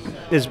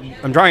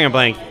 I'm drawing a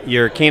blank.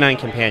 Your canine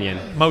companion,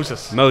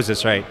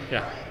 Moses, right?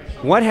 Yeah.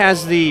 What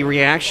has the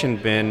reaction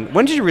been?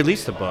 When did you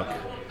release the book?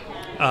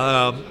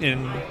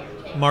 In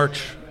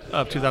March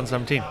of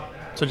 2017,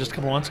 so just a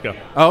couple of months ago.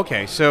 Oh,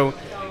 okay. So,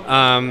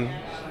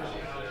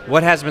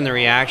 what has been the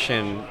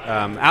reaction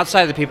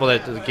outside of the people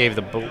that gave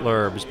the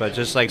blurbs, but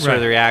just like sort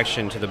of the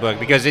reaction to the book?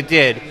 Because it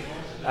did.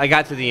 I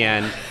got to the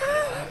end,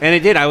 and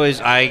it did.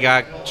 I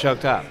got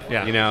choked up.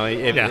 Yeah. You know,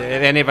 if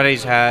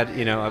anybody's had,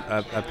 you know,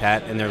 a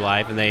pet in their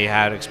life and they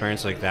had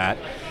experience like that.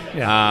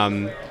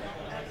 Yeah.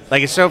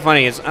 Like, it's so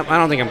funny. I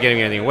don't think I'm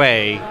giving anything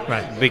away.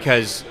 Right.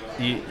 Because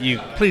you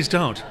please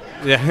don't.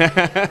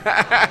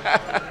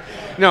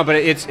 No, but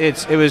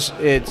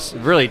it's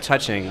really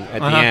touching at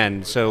the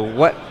end. So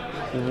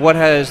what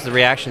has the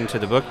reaction to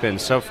the book been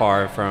so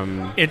far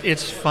from?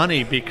 It's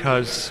funny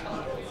because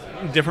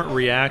different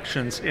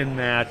reactions in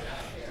that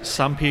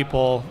some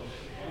people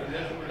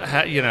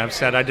have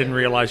said, I didn't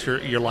realize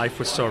your life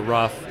was so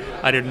rough.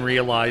 I didn't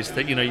realize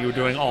that, you know, you were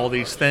doing all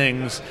these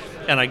things,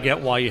 and I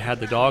get why you had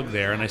the dog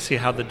there, and I see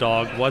how the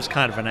dog was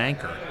kind of an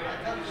anchor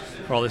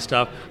for all this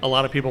stuff. A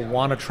lot of people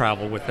want to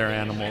travel with their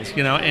animals,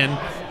 you know, and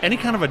any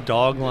kind of a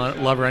dog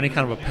lover, any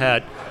kind of a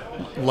pet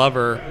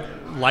lover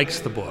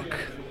likes the book.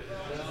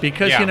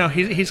 Because, you know,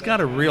 he's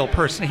got a real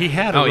person. He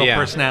had a real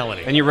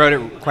personality. And you wrote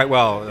it quite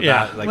well.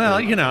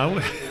 About, you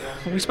know,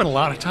 we spent a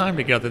lot of time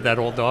together, that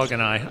old dog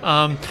and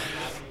I.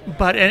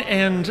 But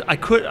I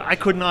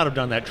could not have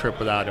done that trip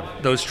without him.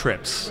 Those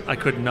trips, I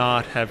could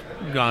not have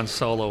gone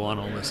solo on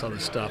all this other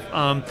stuff.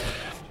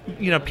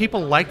 You know,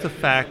 people like the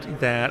fact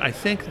that I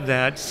think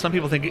that some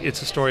people think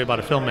it's a story about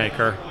a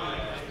filmmaker,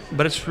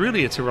 but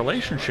it's a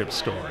relationship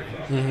story.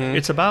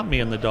 It's about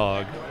me and the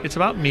dog. It's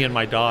about me and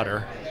my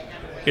daughter.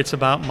 It's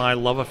about my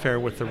love affair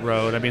with the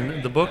road. I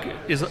mean, the book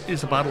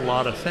is about a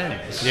lot of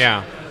things.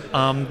 Yeah.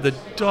 The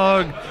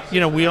dog, you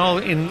know, we all,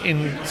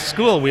 in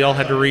school, we all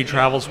had to read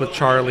Travels with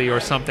Charlie or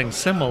something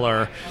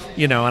similar,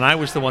 you know, and I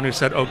was the one who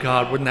said, oh,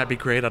 God, wouldn't that be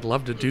great? I'd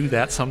love to do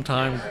that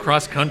sometime,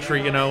 cross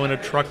country, you know, in a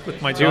truck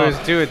with my dog.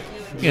 Do it.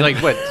 Like,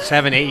 what,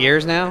 7-8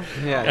 years now?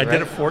 Yeah, I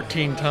did it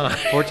 14 times.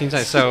 14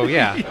 times, so,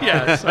 yeah.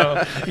 Yeah,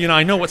 so, you know,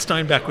 I know what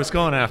Steinbeck was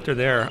going after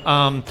there.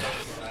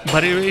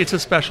 But it's a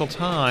special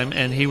time,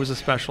 and he was a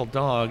special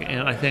dog,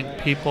 and I think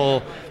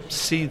people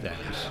see that.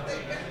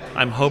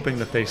 I'm hoping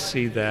that they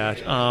see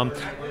that.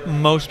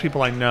 Most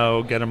people I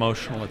know get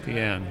emotional at the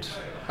end.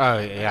 Oh,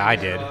 yeah, I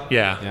did.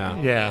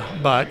 Yeah.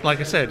 But, like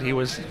I said, he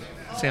was...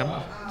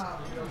 Sam...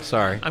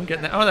 Sorry. I'm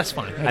getting that. Oh, that's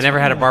fine. I never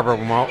had a Barbara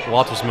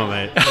Walters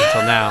moment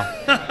until now.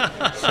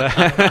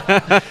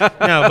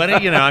 No,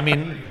 but, you know, I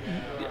mean,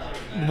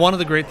 one of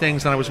the great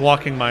things, and I was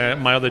walking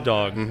my other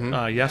dog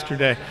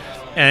yesterday,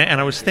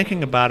 and I was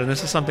thinking about, and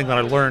this is something that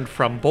I learned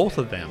from both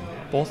of them,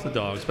 both the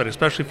dogs, but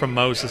especially from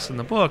Moses in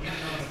the book,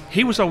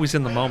 he was always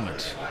in the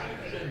moment.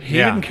 He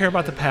didn't care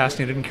about the past,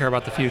 and he didn't care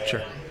about the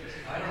future.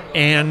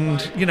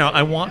 And, you know,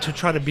 I want to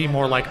try to be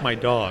more like my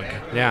dog.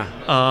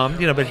 Yeah.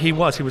 You know, but he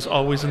was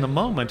always in the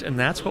moment, and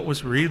that's what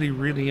was really,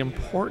 really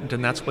important,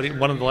 and that's what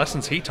one of the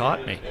lessons he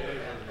taught me.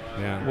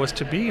 Yeah. Was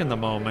to be in the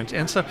moment.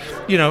 And so,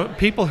 you know,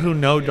 people who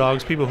know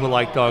dogs, people who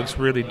like dogs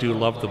really do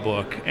love the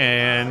book,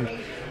 and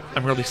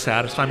I'm really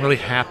satisfied. I'm really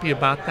happy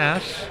about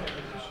that,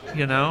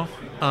 you know.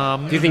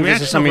 Do you think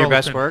this is some of your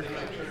best work?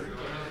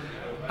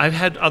 I've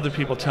had other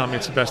people tell me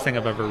it's the best thing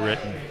I've ever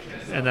written,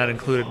 and that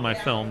included my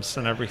films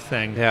and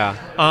everything. Yeah.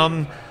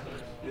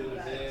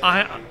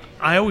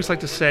 I always like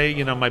to say,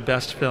 you know, my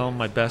best film,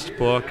 my best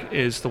book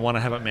is the one I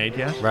haven't made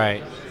yet.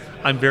 Right.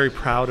 I'm very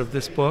proud of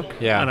this book,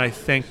 and I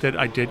think that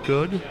I did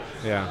good.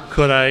 Yeah.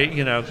 Could I,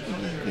 you know,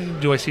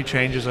 do I see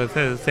changes or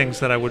things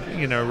that I would,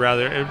 you know,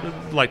 rather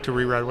like to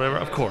rewrite or whatever?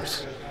 Of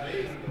course.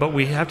 But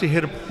we have to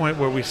hit a point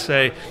where we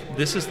say,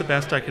 this is the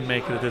best I can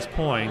make it at this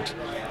point.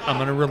 I'm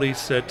going to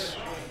release it,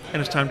 and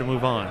it's time to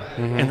move on.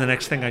 And the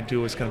next thing I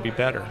do is going to be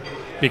better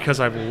because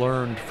I've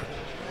learned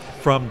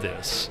from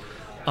this.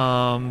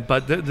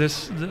 But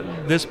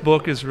this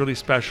book is really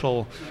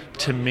special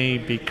to me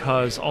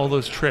because all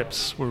those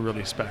trips were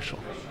really special.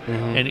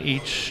 Mm-hmm. And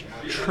each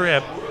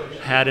trip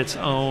had its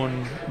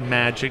own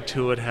magic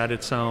to it, had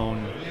its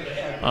own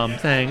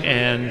thing.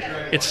 And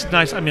it's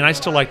nice. I mean, I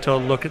still like to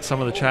look at some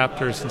of the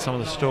chapters and some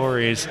of the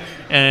stories,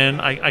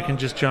 and I can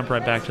just jump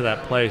right back to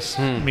that place,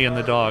 me and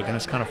the dog, and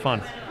it's kind of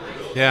fun.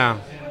 Yeah.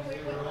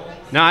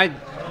 No,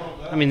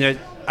 I mean,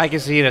 I can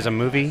see it as a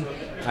movie.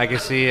 I can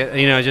see it,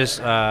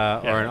 or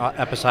an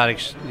episodic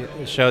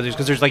show.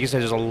 Because there's, like you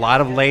said, there's a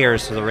lot of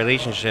layers to the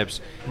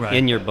relationships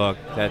in your book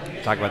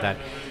that talk about that.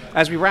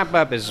 As we wrap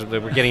up, as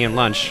we're getting in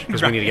lunch,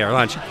 because we need to get our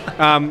lunch,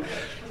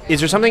 is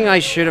there something I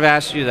should have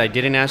asked you that I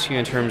didn't ask you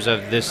in terms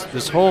of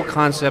this whole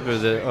concept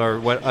of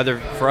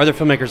for other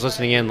filmmakers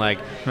listening in, like,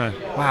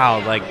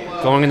 wow, like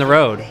going on the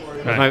road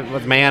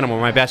with my animal,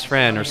 or my best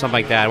friend, or something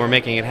like that, we're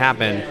making it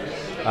happen.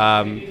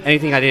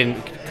 Anything I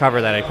didn't cover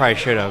that I probably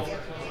should have?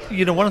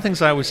 One of the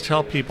things I always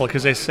tell people,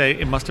 because they say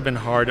it must have been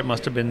hard, it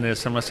must have been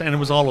this, and it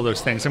was all of those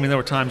things. I mean, there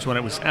were times when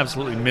it was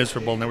absolutely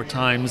miserable, and there were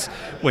times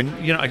when,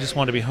 I just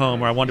wanted to be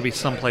home, or I wanted to be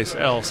someplace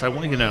else. But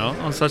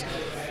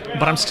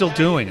I'm still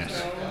doing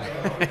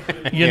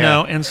it. You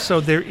know, and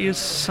so there is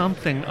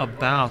something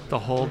about the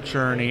whole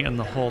journey and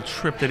the whole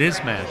trip that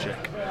is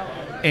magic.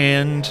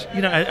 And,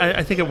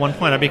 I think at one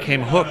point I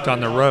became hooked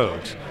on the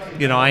road.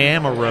 I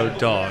am a road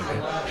dog.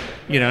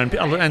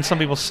 And some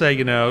people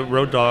say,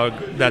 road dog,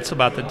 that's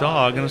about the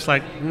dog. And it's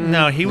like,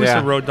 no, he was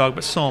a road dog,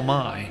 but so am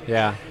I.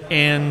 Yeah.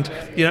 And,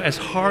 as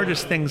hard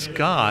as things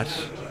got,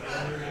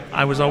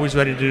 I was always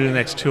ready to do the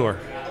next tour.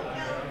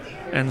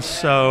 And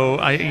so,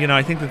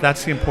 I think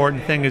that's the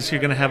important thing is you're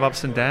going to have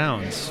ups and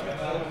downs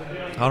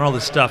on all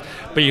this stuff,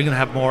 but you're going to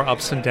have more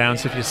ups and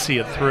downs if you see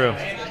it through.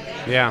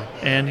 Yeah.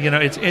 And,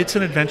 it's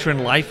an adventure,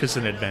 and life is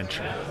an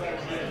adventure.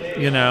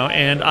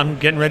 And I'm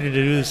getting ready to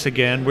do this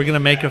again. We're going to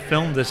make a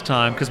film this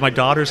time because my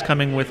daughter's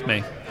coming with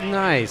me.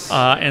 Nice.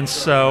 And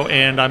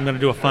I'm going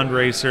to do a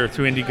fundraiser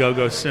through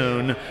Indiegogo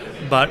soon.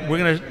 But we're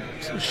going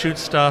to shoot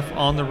stuff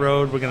on the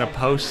road. We're going to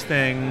post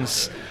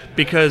things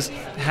because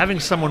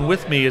having someone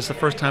with me is the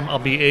first time I'll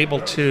be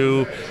able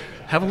to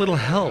have a little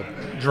help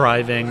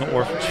driving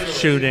or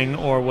shooting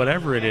or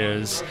whatever it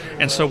is.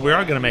 And so we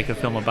are going to make a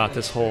film about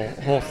this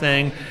whole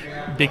thing.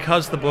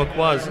 Because the book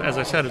was, as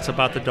I said, it's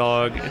about the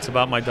dog, it's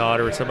about my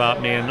daughter, it's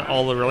about me and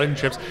all the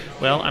relationships.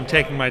 Well, I'm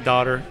taking my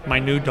daughter, my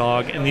new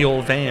dog, in the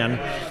old van,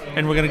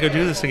 and we're going to go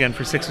do this again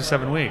for 6 or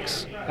 7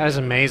 weeks. That is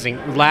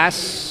amazing. Last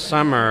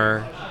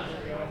summer,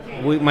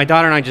 my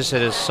daughter and I just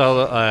did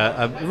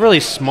a really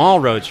small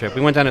road trip.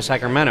 We went down to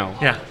Sacramento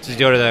to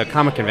go to the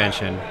comic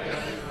convention.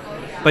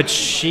 But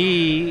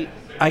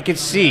I could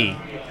see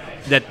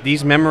that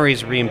these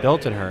memories are being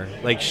built in her.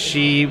 Like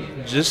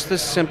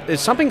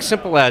it's something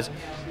simple as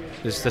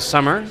is the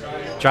summer,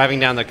 driving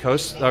down the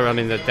coast,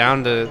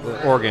 down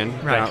to Oregon,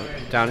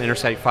 down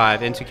Interstate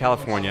 5 into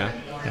California,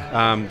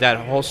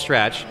 that whole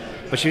stretch.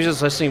 But she was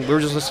just listening, we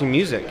were just listening to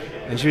music,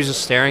 and she was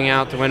just staring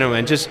out the window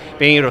and just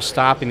being able to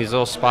stop in these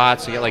little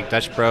spots to get like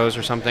Dutch Bros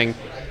or something.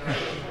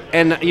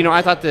 And,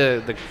 I thought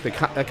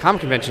the comic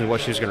convention is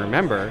what she was going to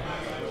remember.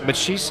 But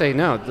she say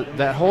no,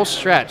 that whole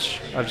stretch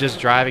of just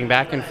driving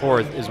back and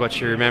forth is what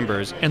she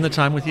remembers. And the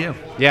time with you.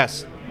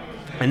 Yes.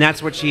 And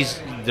that's what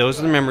those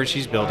are the memories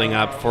she's building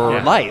up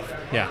for life.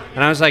 Yeah.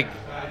 And I was like,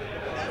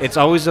 it's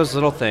always those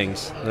little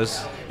things.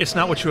 It's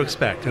not what you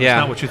expect. It's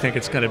not what you think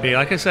it's going to be.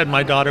 Like I said,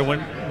 my daughter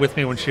went with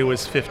me when she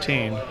was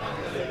 15.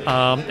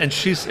 And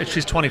she's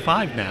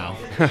 25 now.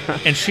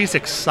 And she's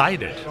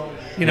excited.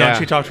 And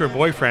she talked to her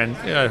boyfriend,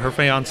 her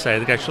fiance,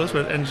 the guy she lives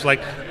with, and she's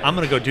like, I'm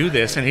going to go do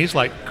this. And he's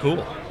like,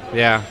 cool.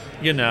 Yeah.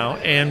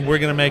 And we're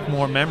going to make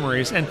more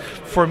memories. And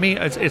for me,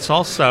 it's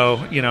also,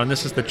 and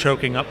this is the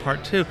choking up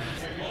part too,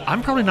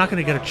 I'm probably not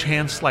going to get a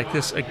chance like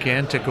this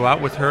again to go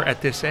out with her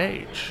at this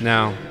age.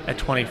 No. At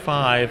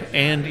 25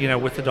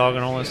 and, with the dog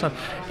and all that stuff.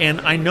 And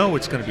I know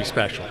it's going to be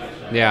special.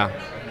 Yeah.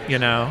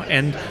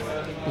 And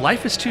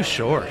life is too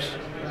short.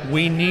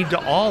 We need to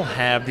all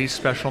have these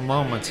special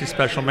moments, these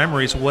special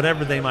memories,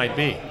 whatever they might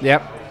be.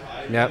 Yep.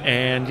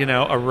 And,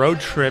 a road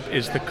trip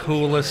is the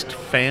coolest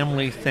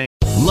family thing.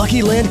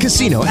 Lucky Land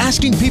Casino,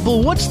 asking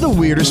people, what's the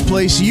weirdest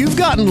place you've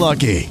gotten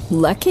lucky?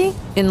 Lucky?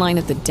 In line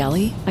at the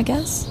deli, I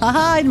guess?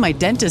 Aha, in my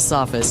dentist's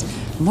office.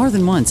 More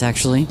than once,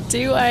 actually.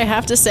 Do I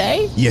have to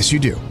say? Yes, you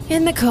do.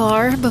 In the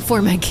car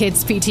before my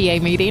kids'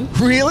 PTA meeting.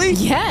 Really?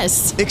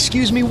 Yes.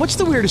 Excuse me, what's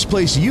the weirdest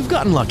place you've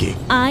gotten lucky?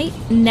 I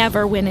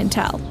never win and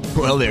tell.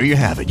 Well, there you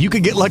have it. You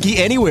can get lucky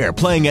anywhere,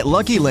 playing at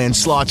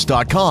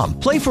LuckyLandSlots.com.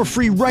 Play for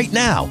free right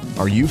now.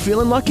 Are you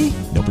feeling lucky?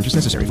 No purchase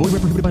necessary. Void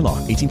where prohibited by law.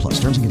 18+.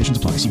 Terms and conditions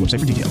apply. See website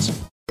for details.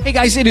 Hey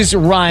guys, it is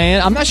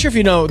Ryan. I'm not sure if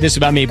you know this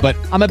about me, but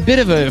I'm a bit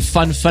of a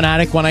fun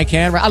fanatic when I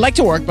can. I like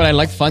to work, but I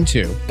like fun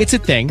too. It's a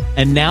thing.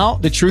 And now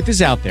the truth is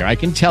out there. I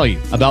can tell you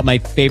about my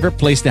favorite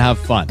place to have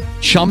fun.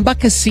 Chumba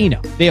Casino.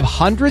 They have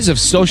hundreds of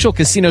social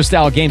casino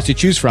style games to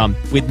choose from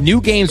with new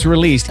games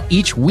released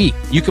each week.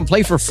 You can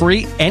play for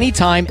free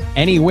anytime,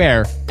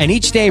 anywhere, And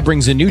each day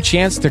brings a new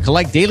chance to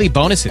collect daily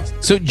bonuses.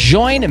 So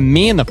join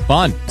me in the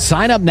fun.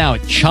 Sign up now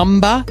at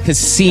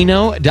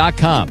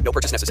ChumbaCasino.com. No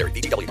purchase necessary.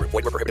 VGW Group.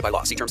 Void where prohibited by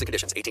law. See terms and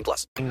conditions.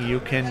 18+.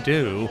 You can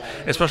do,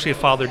 especially a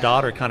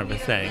father-daughter kind of a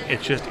thing.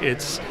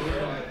 It's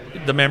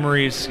the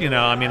memories, you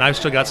know, I mean, I've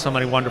still got so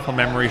many wonderful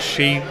memories.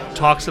 She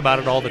talks about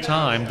it all the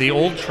time. The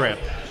old trip,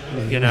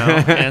 you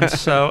know,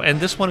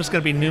 and this one is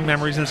going to be new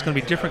memories, and it's going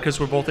to be different because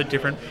we're both at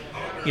different,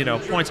 you know,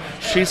 points.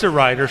 She's a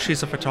writer.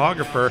 She's a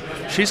photographer.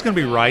 She's going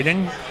to be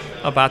writing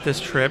about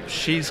this trip.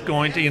 She's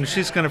going to, you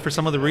know, for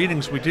some of the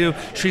readings we do,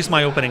 she's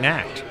my opening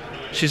act.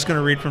 She's going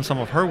to read from some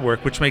of her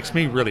work, which makes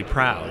me really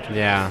proud.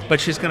 Yeah.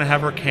 But she's going to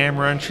have her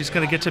camera, and she's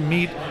going to get to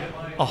meet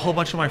a whole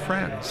bunch of my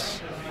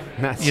friends.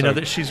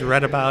 That she's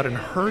read about and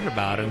heard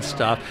about and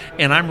stuff.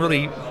 And I'm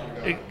really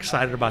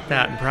excited about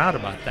that and proud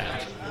about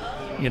that.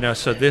 You know,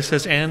 so this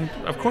is, and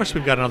of course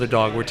we've got another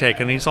dog we're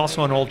taking. He's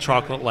also an old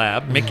chocolate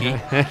lab, Mickey.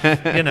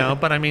 You know,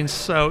 but I mean,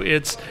 so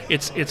it's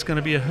going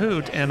to be a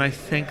hoot, and I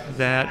think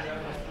that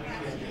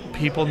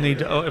people need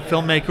to,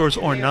 filmmakers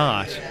or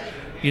not,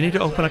 you need to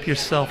open up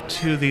yourself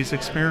to these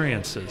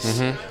experiences.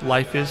 Mm-hmm.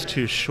 Life is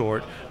too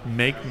short.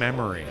 Make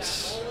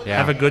memories. Yeah.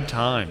 Have a good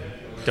time.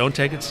 Don't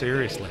take it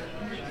seriously.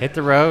 Hit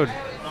the road.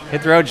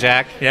 Hit the road,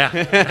 Jack. Yeah.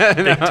 Big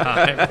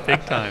time.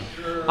 Big time.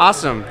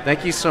 Awesome.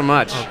 Thank you so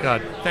much. Oh,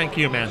 God. Thank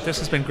you, man. This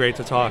has been great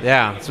to talk.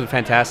 Yeah, it's been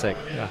fantastic.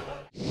 Yeah.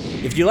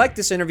 If you like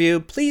this interview,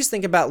 please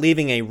think about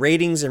leaving a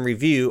ratings and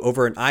review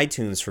over in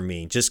iTunes for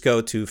me. Just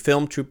go to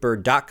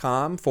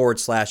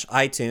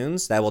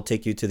filmtrooper.com/iTunes. That will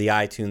take you to the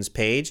iTunes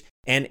page.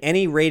 And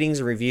any ratings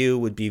and review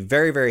would be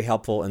very, very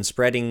helpful in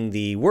spreading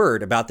the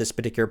word about this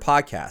particular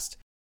podcast.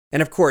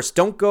 And of course,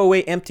 don't go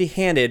away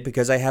empty-handed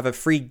because I have a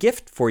free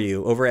gift for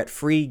you over at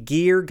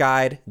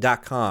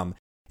freegearguide.com.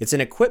 It's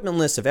an equipment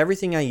list of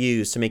everything I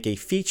use to make a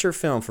feature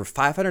film for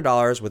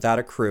 $500 without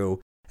a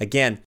crew.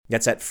 Again,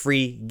 that's at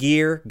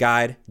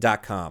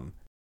freegearguide.com.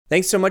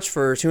 Thanks so much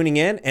for tuning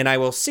in, and I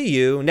will see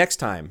you next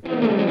time.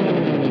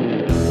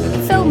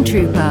 Film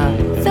Trooper,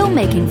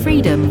 filmmaking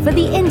freedom for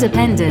the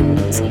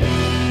independent.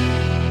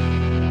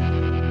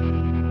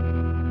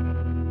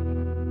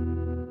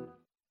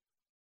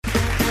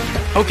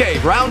 Okay,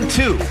 round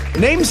two.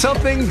 Name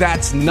something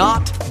that's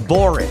not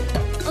boring.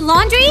 A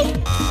laundry?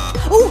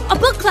 Ooh, a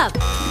book club.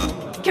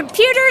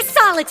 Computer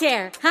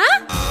solitaire,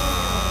 huh?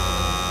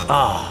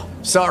 Ah,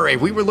 sorry,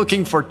 we were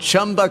looking for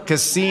Chumba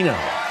Casino.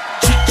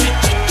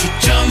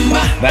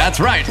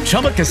 That's right,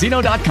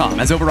 ChumbaCasino.com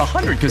has over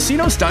 100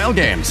 casino-style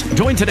games.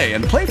 Join today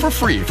and play for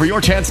free for your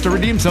chance to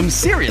redeem some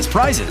serious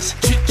prizes.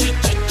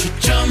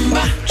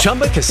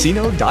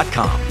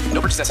 ChumbaCasino.com.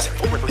 No purchase necessary.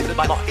 Void where prohibited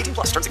by law. 18+.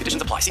 Terms and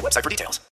conditions apply. See website for details.